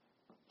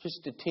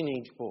 Just a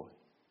teenage boy.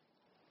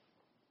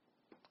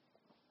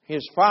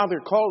 His father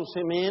calls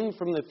him in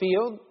from the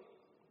field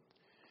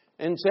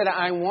and said,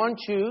 I want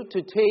you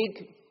to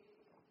take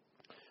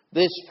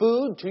this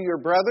food to your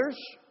brothers.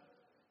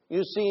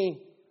 You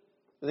see,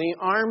 the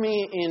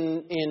army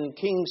in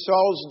King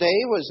Saul's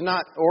day was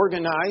not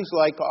organized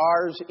like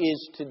ours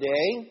is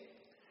today.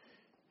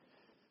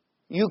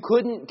 You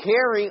couldn't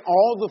carry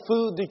all the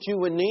food that you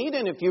would need.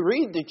 And if you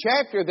read the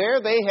chapter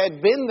there, they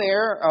had been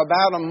there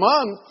about a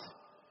month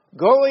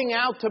going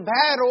out to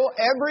battle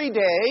every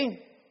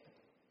day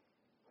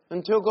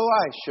until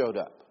Goliath showed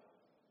up.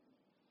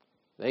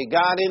 They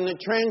got in the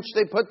trench,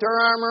 they put their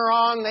armor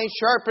on, they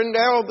sharpened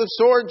all the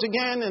swords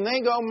again, and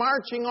they go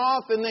marching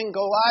off, and then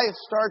Goliath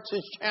starts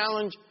his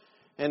challenge,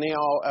 and they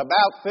all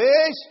about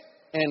face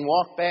and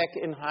walk back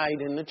and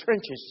hide in the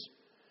trenches.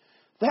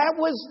 That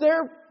was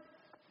their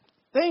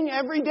thing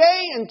every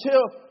day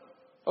until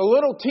a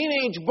little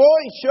teenage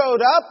boy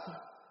showed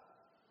up,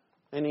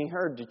 and he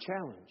heard the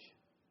challenge.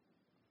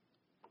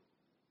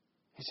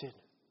 He said,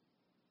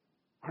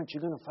 "Aren't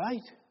you going to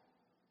fight?"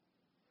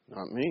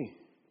 "Not me."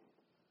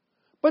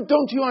 "But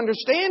don't you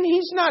understand?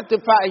 He's not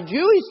defied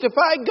you. He's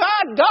defied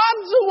God.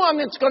 God's the one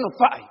that's going to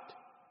fight."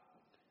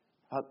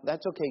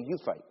 "That's okay. You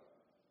fight."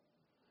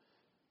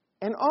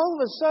 And all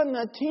of a sudden,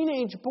 a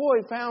teenage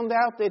boy found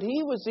out that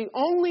he was the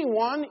only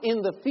one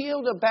in the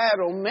field of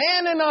battle,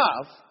 man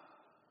enough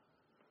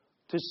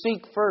to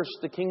seek first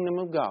the kingdom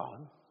of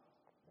God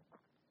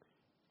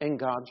and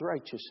God's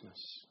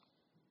righteousness.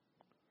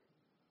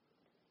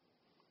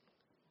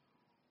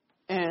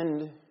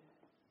 And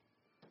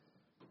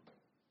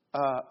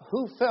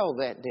who fell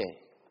that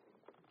day?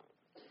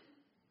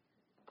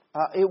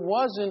 It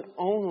wasn't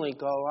only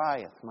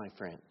Goliath, my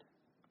friend.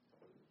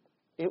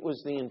 It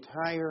was the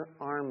entire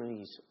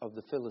armies of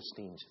the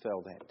Philistines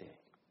fell that day.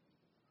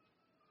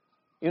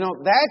 You know,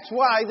 that's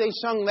why they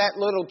sung that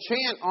little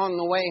chant on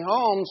the way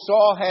home.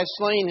 Saul has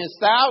slain his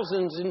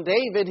thousands and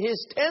David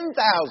his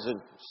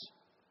 10,000s.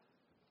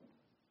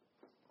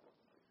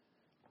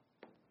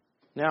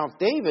 Now, if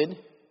David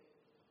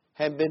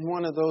had been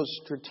one of those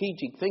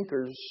strategic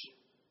thinkers,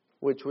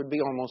 which would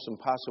be almost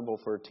impossible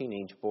for a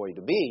teenage boy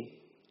to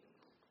be,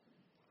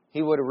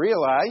 he would have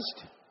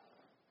realized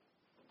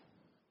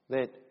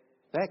that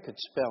could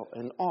spell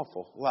an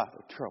awful lot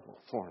of trouble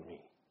for me.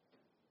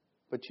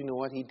 But you know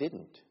what? He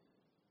didn't.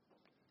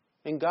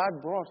 And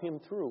God brought him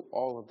through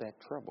all of that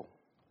trouble.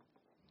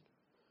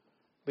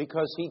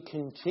 Because he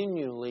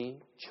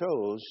continually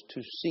chose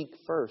to seek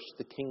first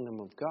the kingdom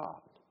of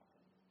God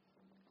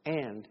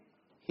and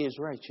His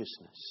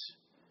righteousness.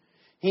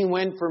 He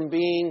went from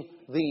being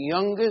the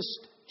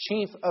youngest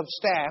chief of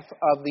staff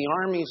of the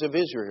armies of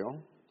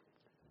Israel,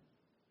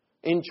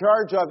 in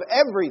charge of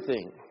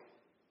everything,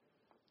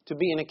 to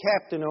being a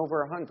captain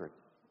over 100.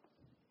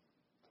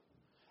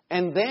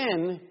 And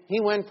then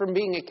he went from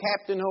being a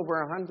captain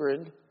over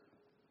 100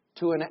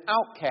 to an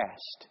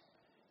outcast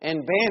and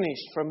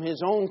banished from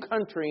his own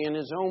country and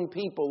his own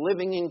people,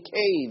 living in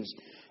caves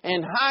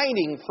and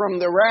hiding from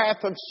the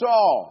wrath of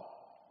Saul.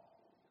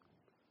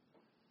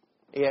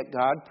 Yet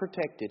God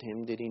protected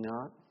him, did He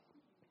not?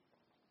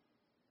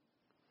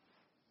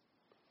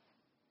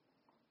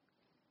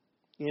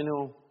 You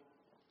know,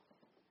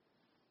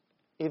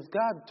 if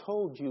God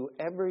told you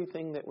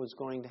everything that was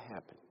going to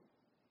happen,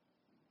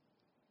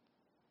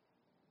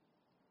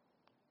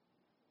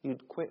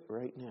 you'd quit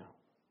right now.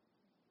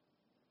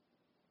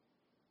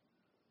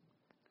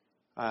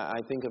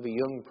 I think of a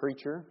young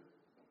preacher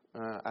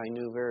I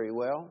knew very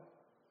well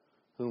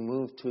who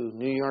moved to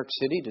New York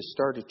City to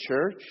start a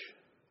church.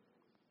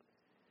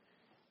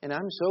 And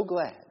I'm so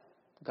glad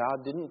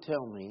God didn't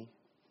tell me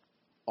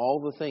all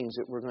the things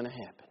that were going to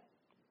happen.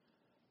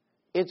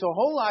 It's a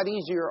whole lot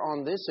easier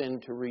on this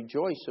end to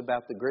rejoice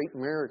about the great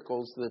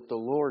miracles that the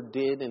Lord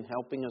did in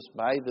helping us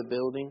buy the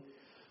building.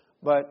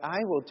 But I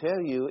will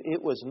tell you,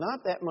 it was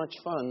not that much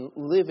fun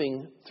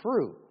living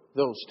through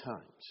those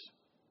times.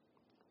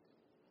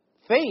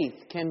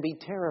 Faith can be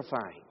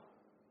terrifying.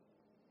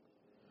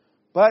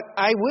 But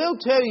I will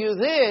tell you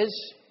this,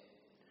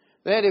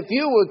 that if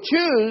you will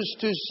choose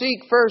to seek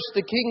first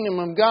the kingdom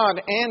of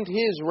God and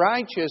His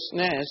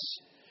righteousness,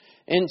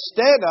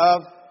 instead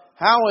of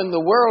how in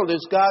the world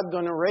is God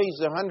going to raise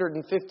the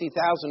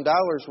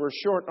 $150,000 we're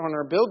short on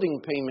our building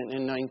payment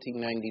in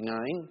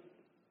 1999,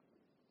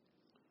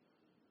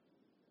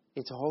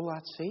 it's a whole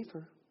lot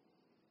safer.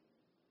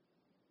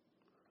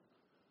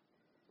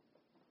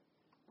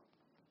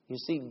 You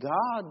see,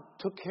 God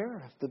took care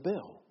of the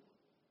bill.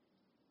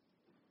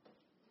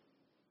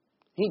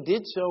 He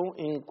did so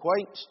in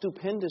quite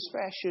stupendous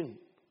fashion.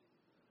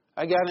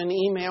 I got an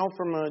email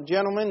from a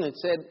gentleman that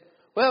said,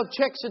 "Well,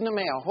 check's in the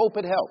mail. Hope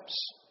it helps."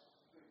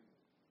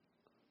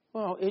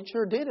 Well, it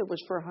sure did. It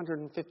was for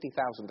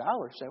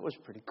 $150,000. That was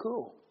pretty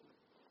cool.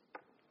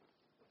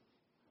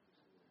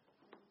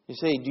 You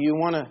say,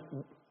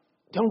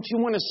 don't you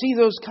want to see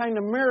those kind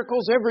of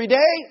miracles every day?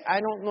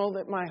 I don't know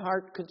that my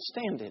heart could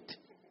stand it.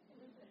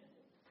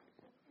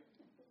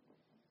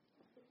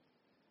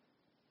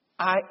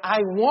 I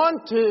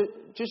want to,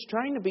 just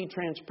trying to be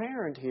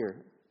transparent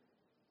here.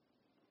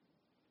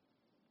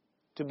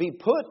 To be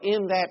put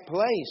in that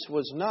place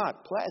was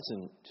not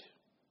pleasant.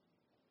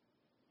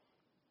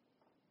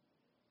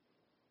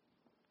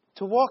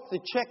 To walk the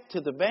check to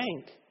the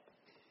bank,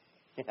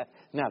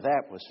 now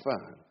that was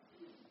fun.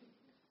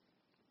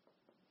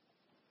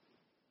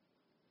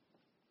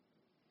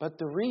 But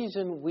the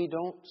reason we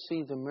don't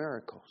see the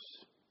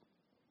miracles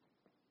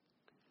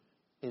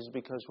is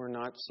because we're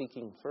not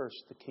seeking first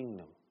the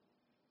kingdom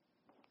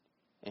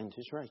and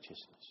His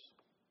righteousness.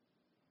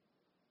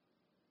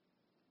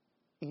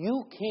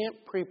 You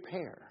can't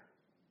prepare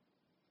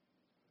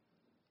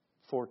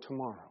for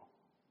tomorrow.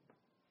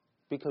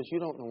 because you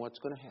don't know what's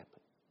going to happen.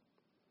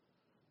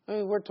 I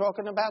mean, we're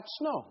talking about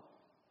snow.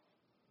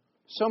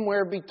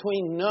 Somewhere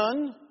between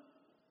none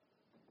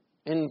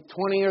and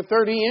 20 or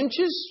 30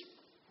 inches.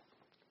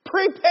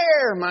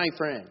 Prepare, my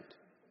friend.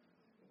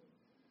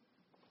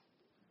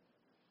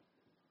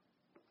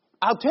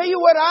 I'll tell you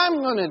what I'm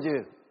going to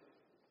do.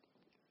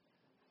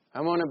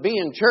 I'm going to be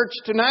in church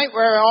tonight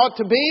where I ought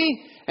to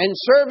be and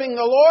serving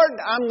the Lord.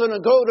 I'm going to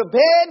go to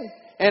bed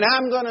and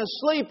I'm going to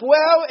sleep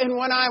well. And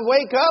when I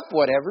wake up,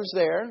 whatever's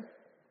there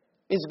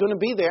is going to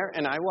be there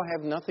and I will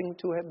have nothing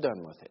to have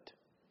done with it.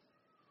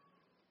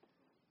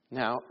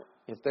 Now,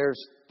 if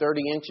there's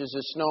 30 inches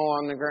of snow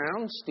on the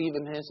ground,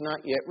 Stephen has not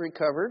yet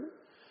recovered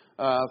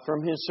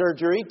from his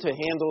surgery to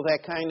handle that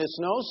kind of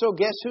snow. So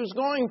guess who's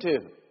going to?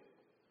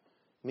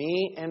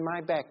 Me and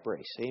my back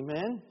brace.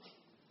 Amen?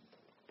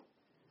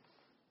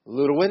 A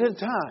little at a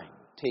time.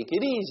 Take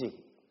it easy.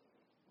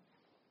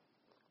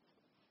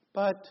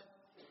 But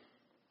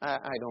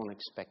I don't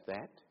expect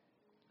that.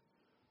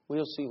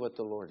 We'll see what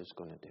the Lord is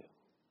going to do.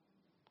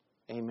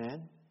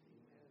 Amen?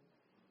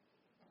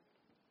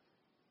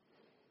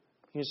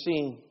 You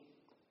see,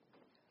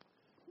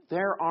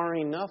 there are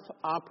enough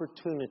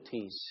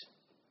opportunities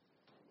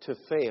to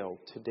fail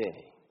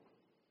today.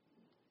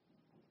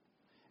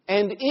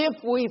 And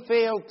if we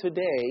fail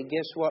today,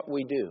 guess what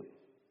we do?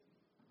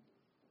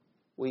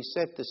 We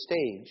set the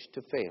stage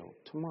to fail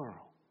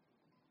tomorrow.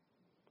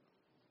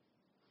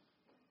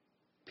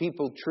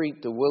 People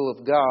treat the will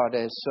of God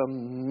as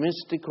some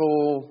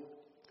mystical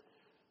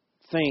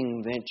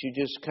thing that you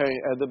just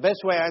the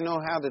best way I know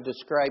how to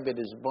describe it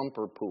is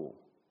bumper pool.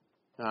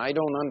 Now, I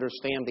don't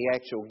understand the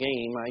actual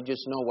game. I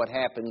just know what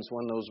happens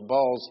when those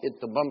balls hit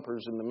the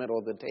bumpers in the middle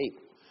of the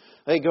table.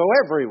 They go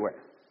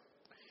everywhere.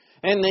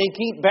 And they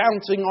keep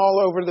bouncing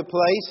all over the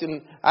place.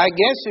 And I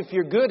guess if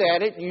you're good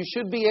at it, you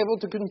should be able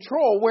to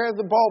control where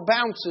the ball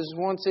bounces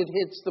once it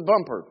hits the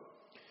bumper.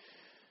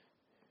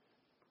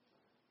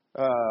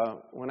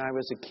 When I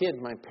was a kid,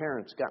 my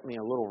parents got me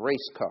a little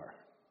race car.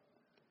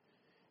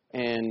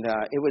 And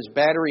it was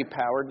battery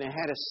powered and it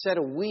had a set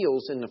of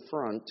wheels in the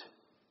front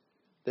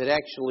that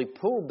actually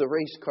pulled the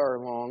race car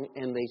along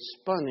and they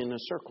spun in a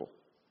circle.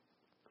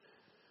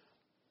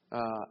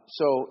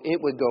 So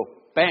it would go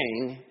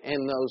bang,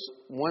 and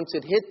once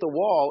it hit the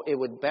wall, it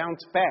would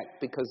bounce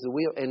back because the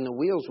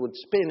wheels would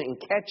spin and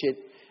catch it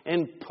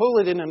and pull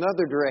it in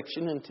another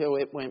direction until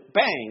it went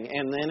bang,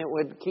 and then it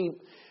would keep.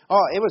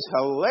 Oh, it was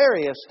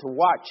hilarious to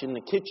watch in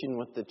the kitchen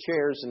with the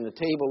chairs and the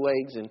table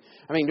legs, and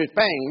I mean just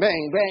bang,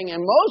 bang, bang.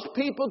 And most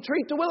people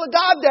treat the will of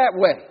God that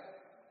way.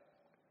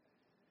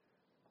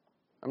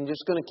 I'm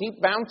just going to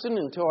keep bouncing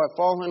until I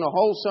fall in a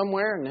hole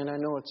somewhere, and then I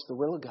know it's the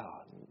will of God.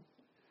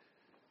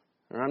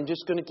 Or I'm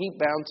just going to keep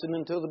bouncing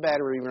until the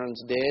battery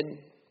runs dead.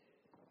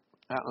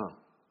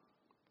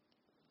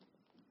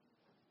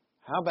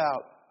 How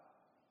about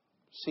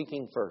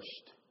seeking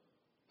first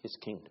His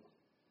kingdom?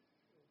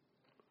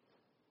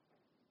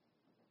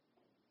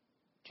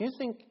 Do you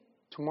think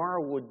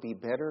tomorrow would be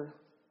better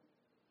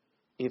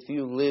if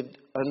you lived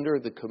under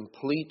the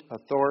complete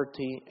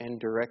authority and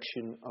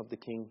direction of the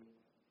King?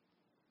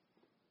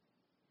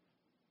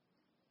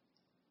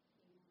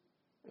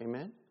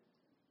 Amen?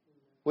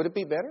 Would it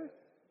be better?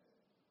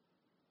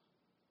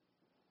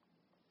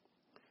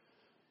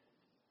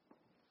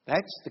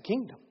 That's the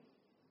kingdom.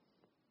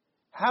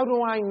 How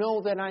do I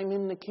know that I'm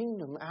in the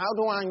kingdom? How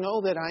do I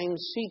know that I'm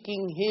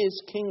seeking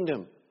His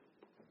kingdom?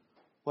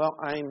 Well,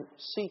 I'm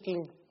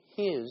seeking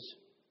His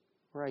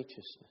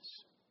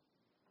righteousness.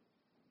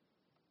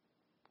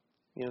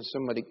 You know,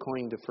 somebody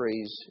coined a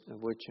phrase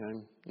of which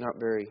I'm not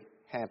very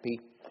happy.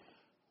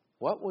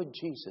 What would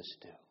Jesus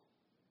do?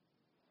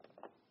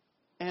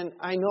 And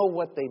I know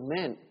what they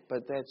meant,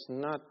 but that's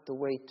not the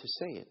way to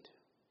say it.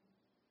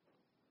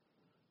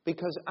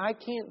 Because I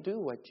can't do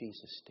what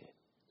Jesus did.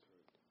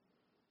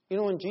 You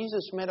know, when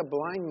Jesus met a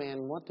blind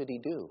man, what did He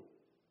do?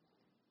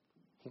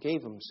 He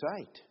gave him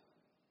sight.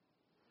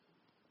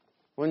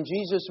 When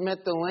Jesus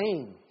met the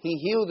lame, He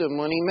healed him.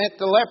 When He met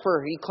the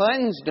leper, He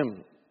cleansed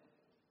him.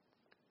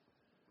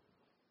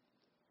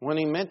 When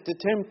He met the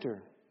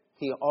tempter,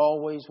 He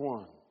always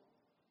won.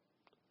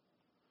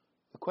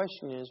 The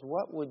question is,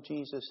 what would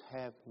Jesus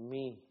have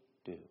me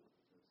do?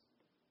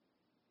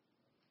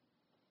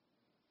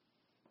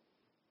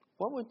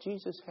 What would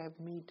Jesus have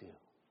me do?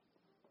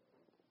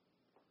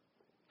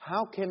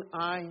 How can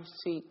I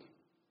seek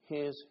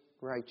His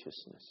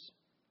righteousness?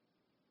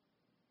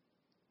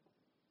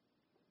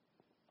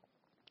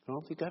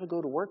 Well, if you've got to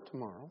go to work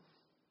tomorrow,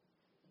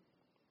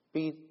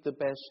 be the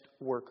best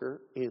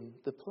worker in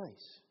the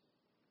place.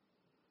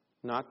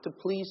 Not to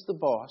please the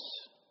boss.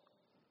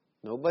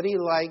 Nobody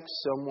likes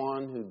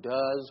someone who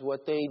does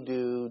what they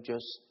do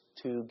just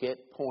to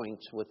get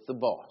points with the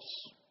boss.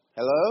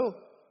 Hello?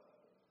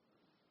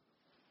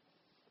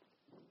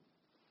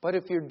 But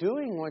if you're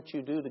doing what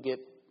you do to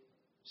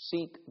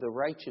seek the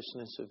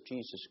righteousness of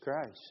Jesus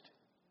Christ,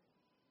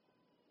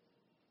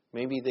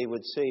 maybe they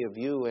would say of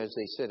you, as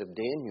they said of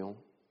Daniel,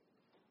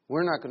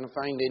 we're not going to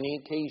find any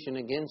occasion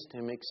against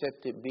him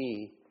except it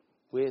be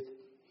with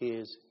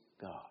his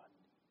God.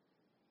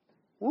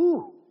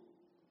 Woo!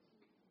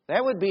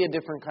 That would be a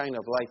different kind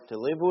of life to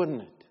live,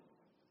 wouldn't it?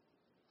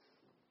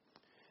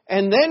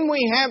 And then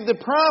we have the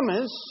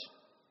promise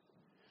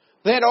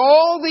that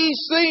all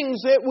these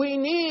things that we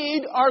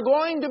need are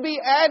going to be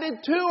added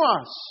to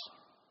us.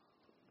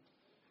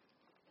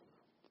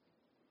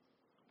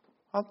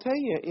 I'll tell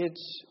you,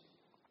 it's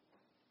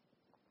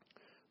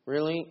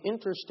really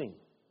interesting.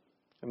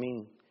 I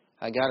mean,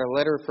 I got a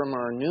letter from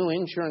our new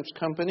insurance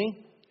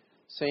company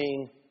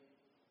saying,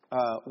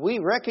 we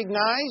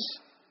recognize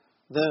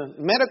the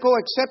medical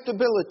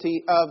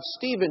acceptability of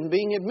Stephen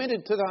being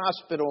admitted to the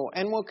hospital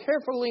and will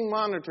carefully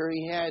monitor.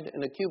 He had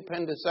an acute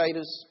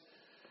appendicitis.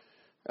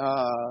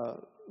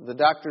 The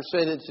doctor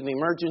said it's an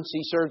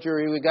emergency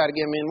surgery. We got to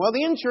get him in. Well,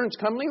 the insurance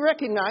company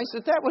recognized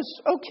that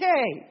was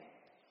okay.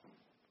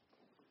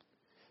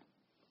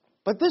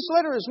 But this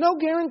letter is no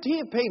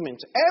guarantee of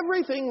payments.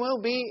 Everything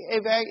will be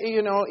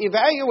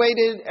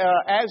evaluated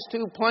as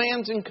to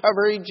plans and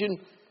coverage. And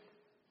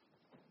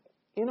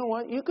you know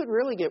what? You could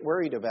really get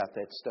worried about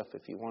that stuff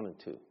if you wanted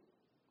to.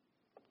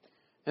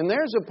 And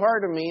there's a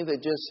part of me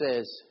that just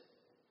says,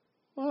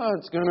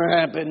 what's going to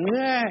happen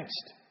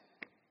next?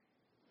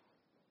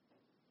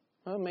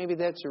 Well, maybe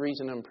that's the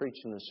reason I'm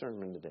preaching the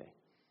sermon today.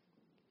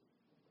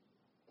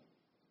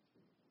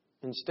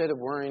 Instead of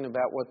worrying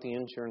about what the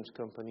insurance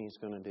company is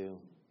going to do.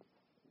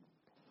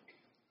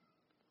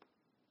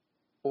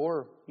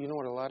 Or, you know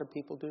what a lot of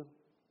people do?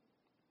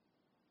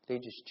 They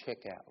just check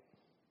out.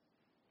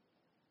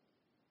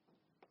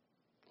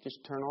 Just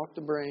turn off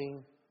the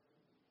brain,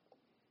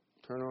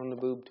 turn on the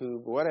boob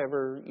tube,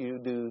 whatever you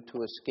do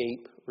to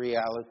escape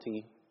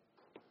reality.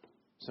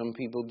 Some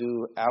people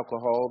do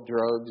alcohol,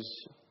 drugs,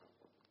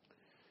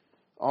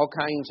 all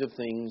kinds of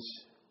things.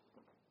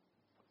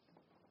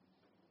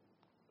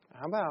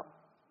 How about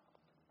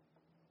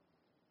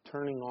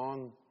turning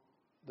on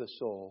the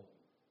soul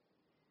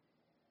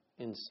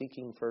and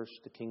seeking first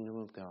the kingdom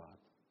of God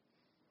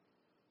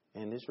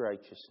and His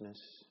righteousness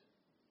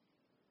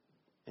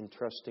and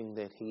trusting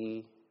that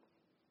He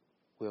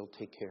will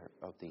take care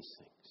of these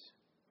things?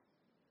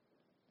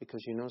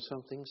 Because you know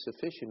something?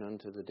 Sufficient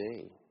unto the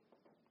day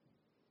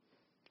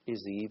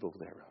is the evil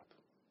thereof.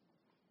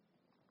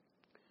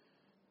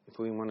 If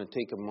we want to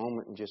take a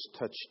moment and just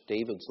touch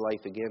David's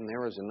life again,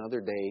 there was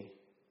another day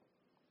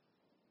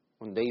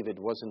when David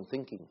wasn't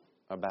thinking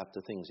about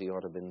the things he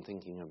ought to have been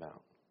thinking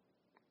about.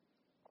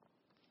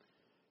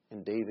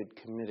 And David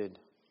committed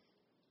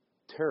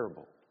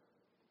terrible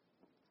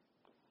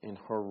and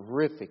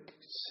horrific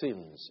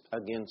sins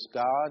against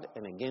God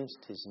and against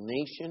His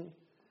nation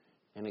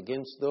and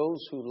against those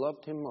who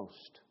loved Him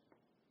most.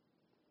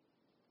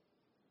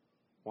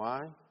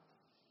 Why?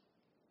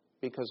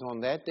 Because on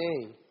that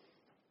day,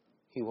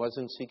 he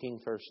wasn't seeking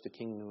first the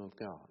kingdom of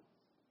God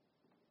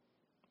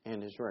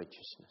and His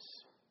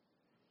righteousness.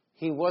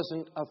 He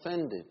wasn't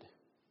offended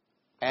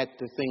at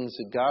the things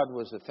that God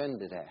was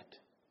offended at.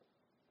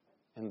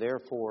 And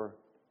therefore,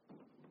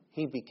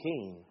 he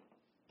became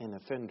an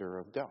offender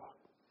of God.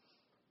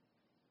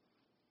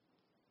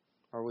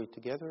 Are we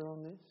together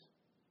on this?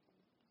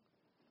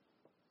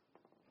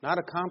 Not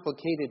a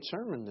complicated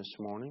sermon this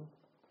morning.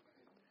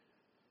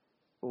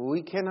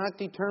 We cannot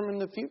determine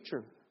the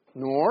future,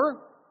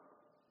 nor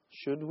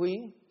should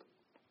we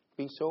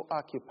be so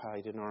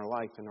occupied in our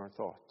life and our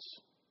thoughts.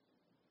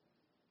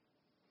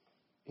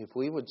 If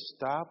we would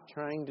stop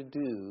trying to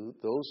do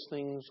those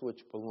things which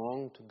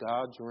belong to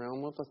God's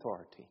realm of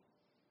authority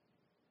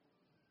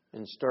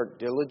and start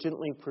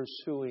diligently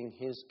pursuing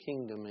His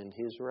kingdom and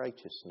His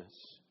righteousness,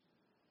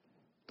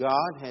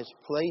 God has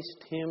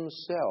placed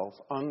Himself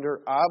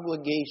under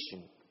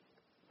obligation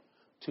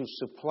to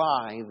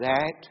supply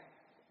that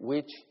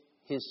which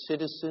His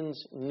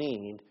citizens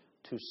need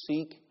to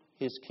seek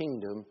His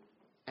kingdom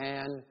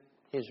and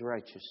His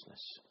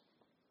righteousness.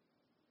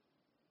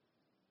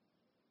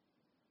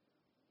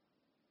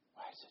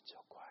 Why is it so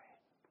quiet?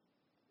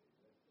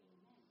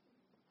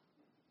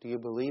 Do you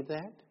believe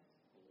that?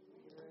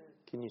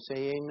 Can you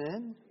say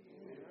amen?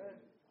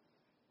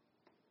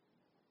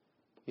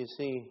 You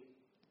see,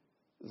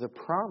 the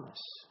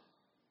promise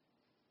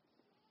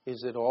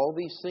is that all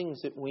these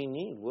things that we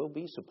need will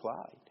be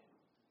supplied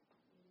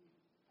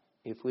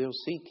if we'll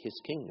seek His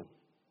kingdom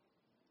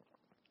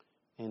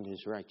and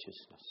His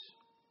righteousness.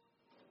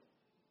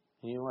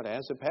 And you know what?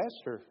 As a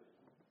pastor,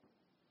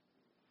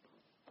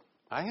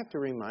 I have to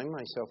remind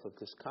myself of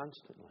this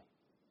constantly.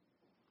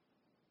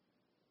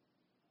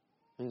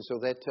 And so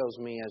that tells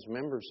me, as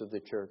members of the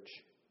church,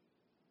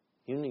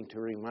 you need to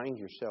remind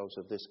yourselves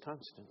of this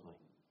constantly.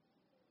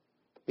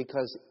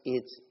 Because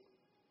it's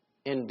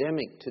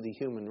endemic to the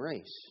human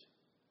race.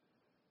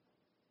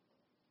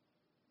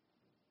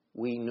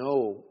 We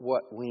know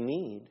what we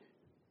need,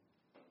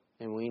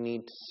 and we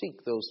need to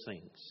seek those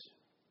things.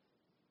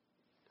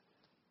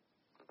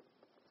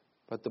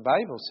 But the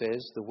Bible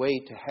says the way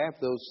to have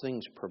those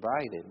things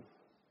provided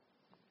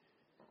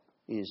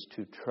is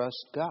to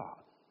trust God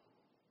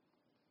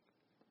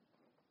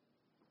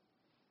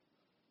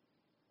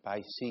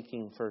by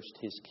seeking first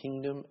His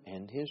kingdom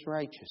and His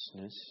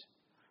righteousness,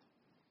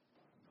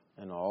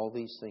 and all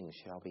these things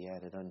shall be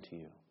added unto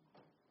you.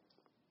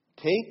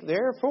 Take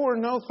therefore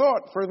no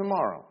thought for the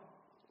morrow,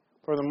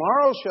 for the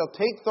morrow shall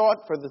take thought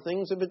for the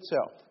things of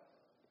itself.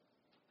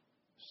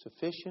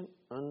 Sufficient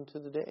unto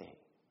the day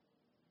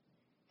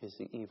is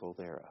the evil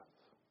thereof.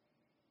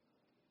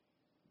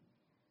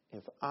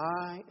 If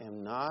I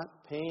am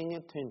not paying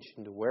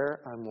attention to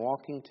where I'm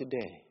walking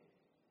today,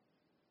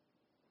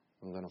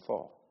 I'm going to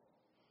fall.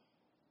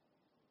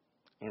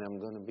 And I'm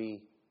going to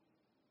be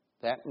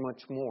that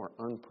much more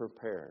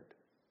unprepared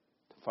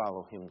to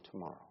follow Him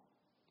tomorrow.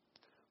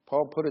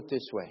 Paul put it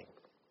this way.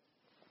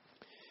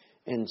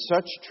 And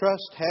such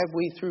trust have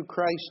we through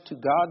Christ to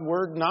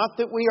Godward, not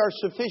that we are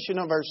sufficient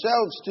of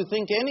ourselves to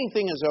think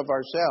anything is of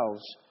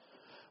ourselves,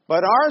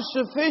 but our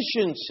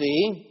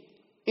sufficiency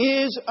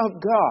is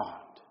of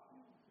God,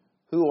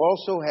 who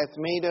also hath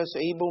made us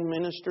able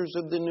ministers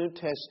of the New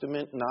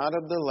Testament, not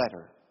of the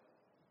letter,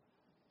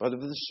 but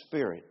of the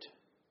Spirit.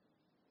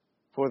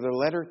 For the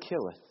letter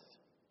killeth,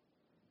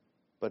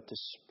 but the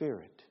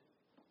Spirit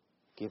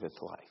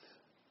giveth life.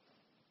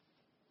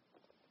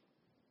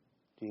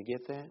 Do you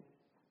get that?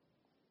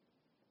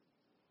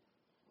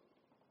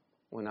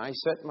 When I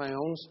set my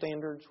own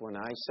standards, when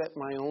I set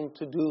my own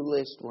to-do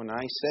list, when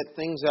I set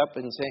things up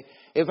and say,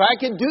 if I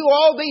can do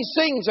all these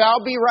things,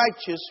 I'll be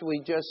righteous,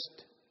 we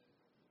just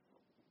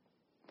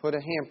put a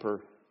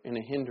hamper and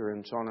a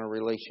hindrance on our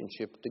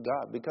relationship to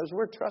God because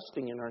we're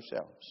trusting in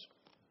ourselves.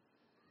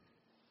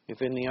 If,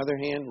 on the other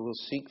hand, we'll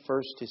seek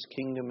first His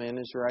kingdom and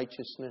His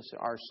righteousness,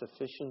 our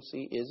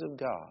sufficiency is of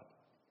God.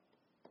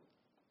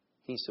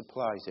 He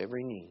supplies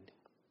every need.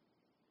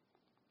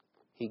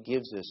 He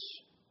gives us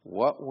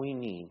what we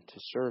need to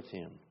serve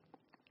Him.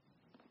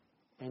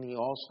 And He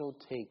also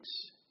takes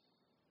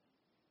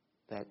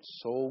that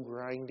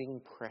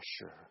soul-grinding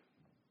pressure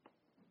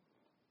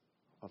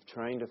of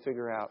trying to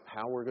figure out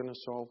how we're going to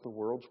solve the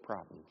world's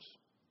problems.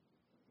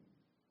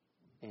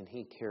 And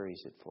He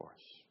carries it for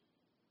us.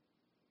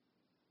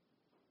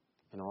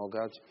 And all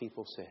God's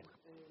people said.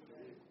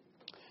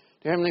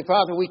 Dear Heavenly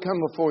Father, we come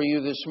before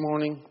You this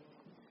morning,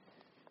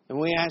 and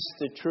we ask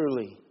that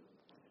truly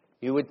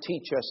You would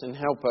teach us and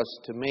help us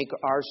to make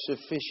our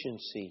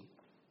sufficiency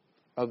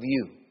of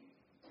You.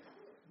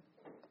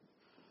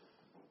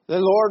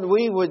 That, Lord,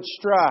 we would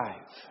strive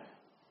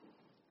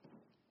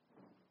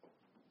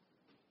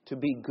to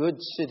be good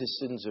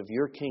citizens of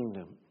Your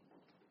kingdom,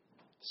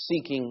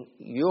 seeking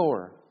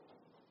Your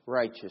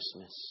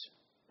righteousness.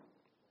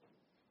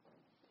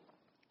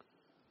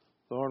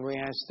 Lord, we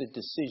ask that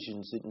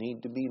decisions that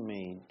need to be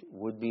made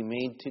would be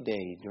made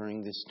today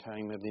during this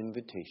time of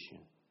invitation.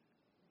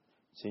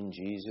 It's in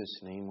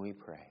Jesus' name we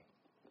pray.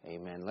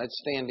 Amen.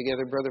 Let's stand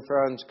together, Brother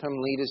Franz. Come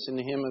lead us in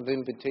the hymn of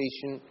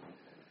invitation.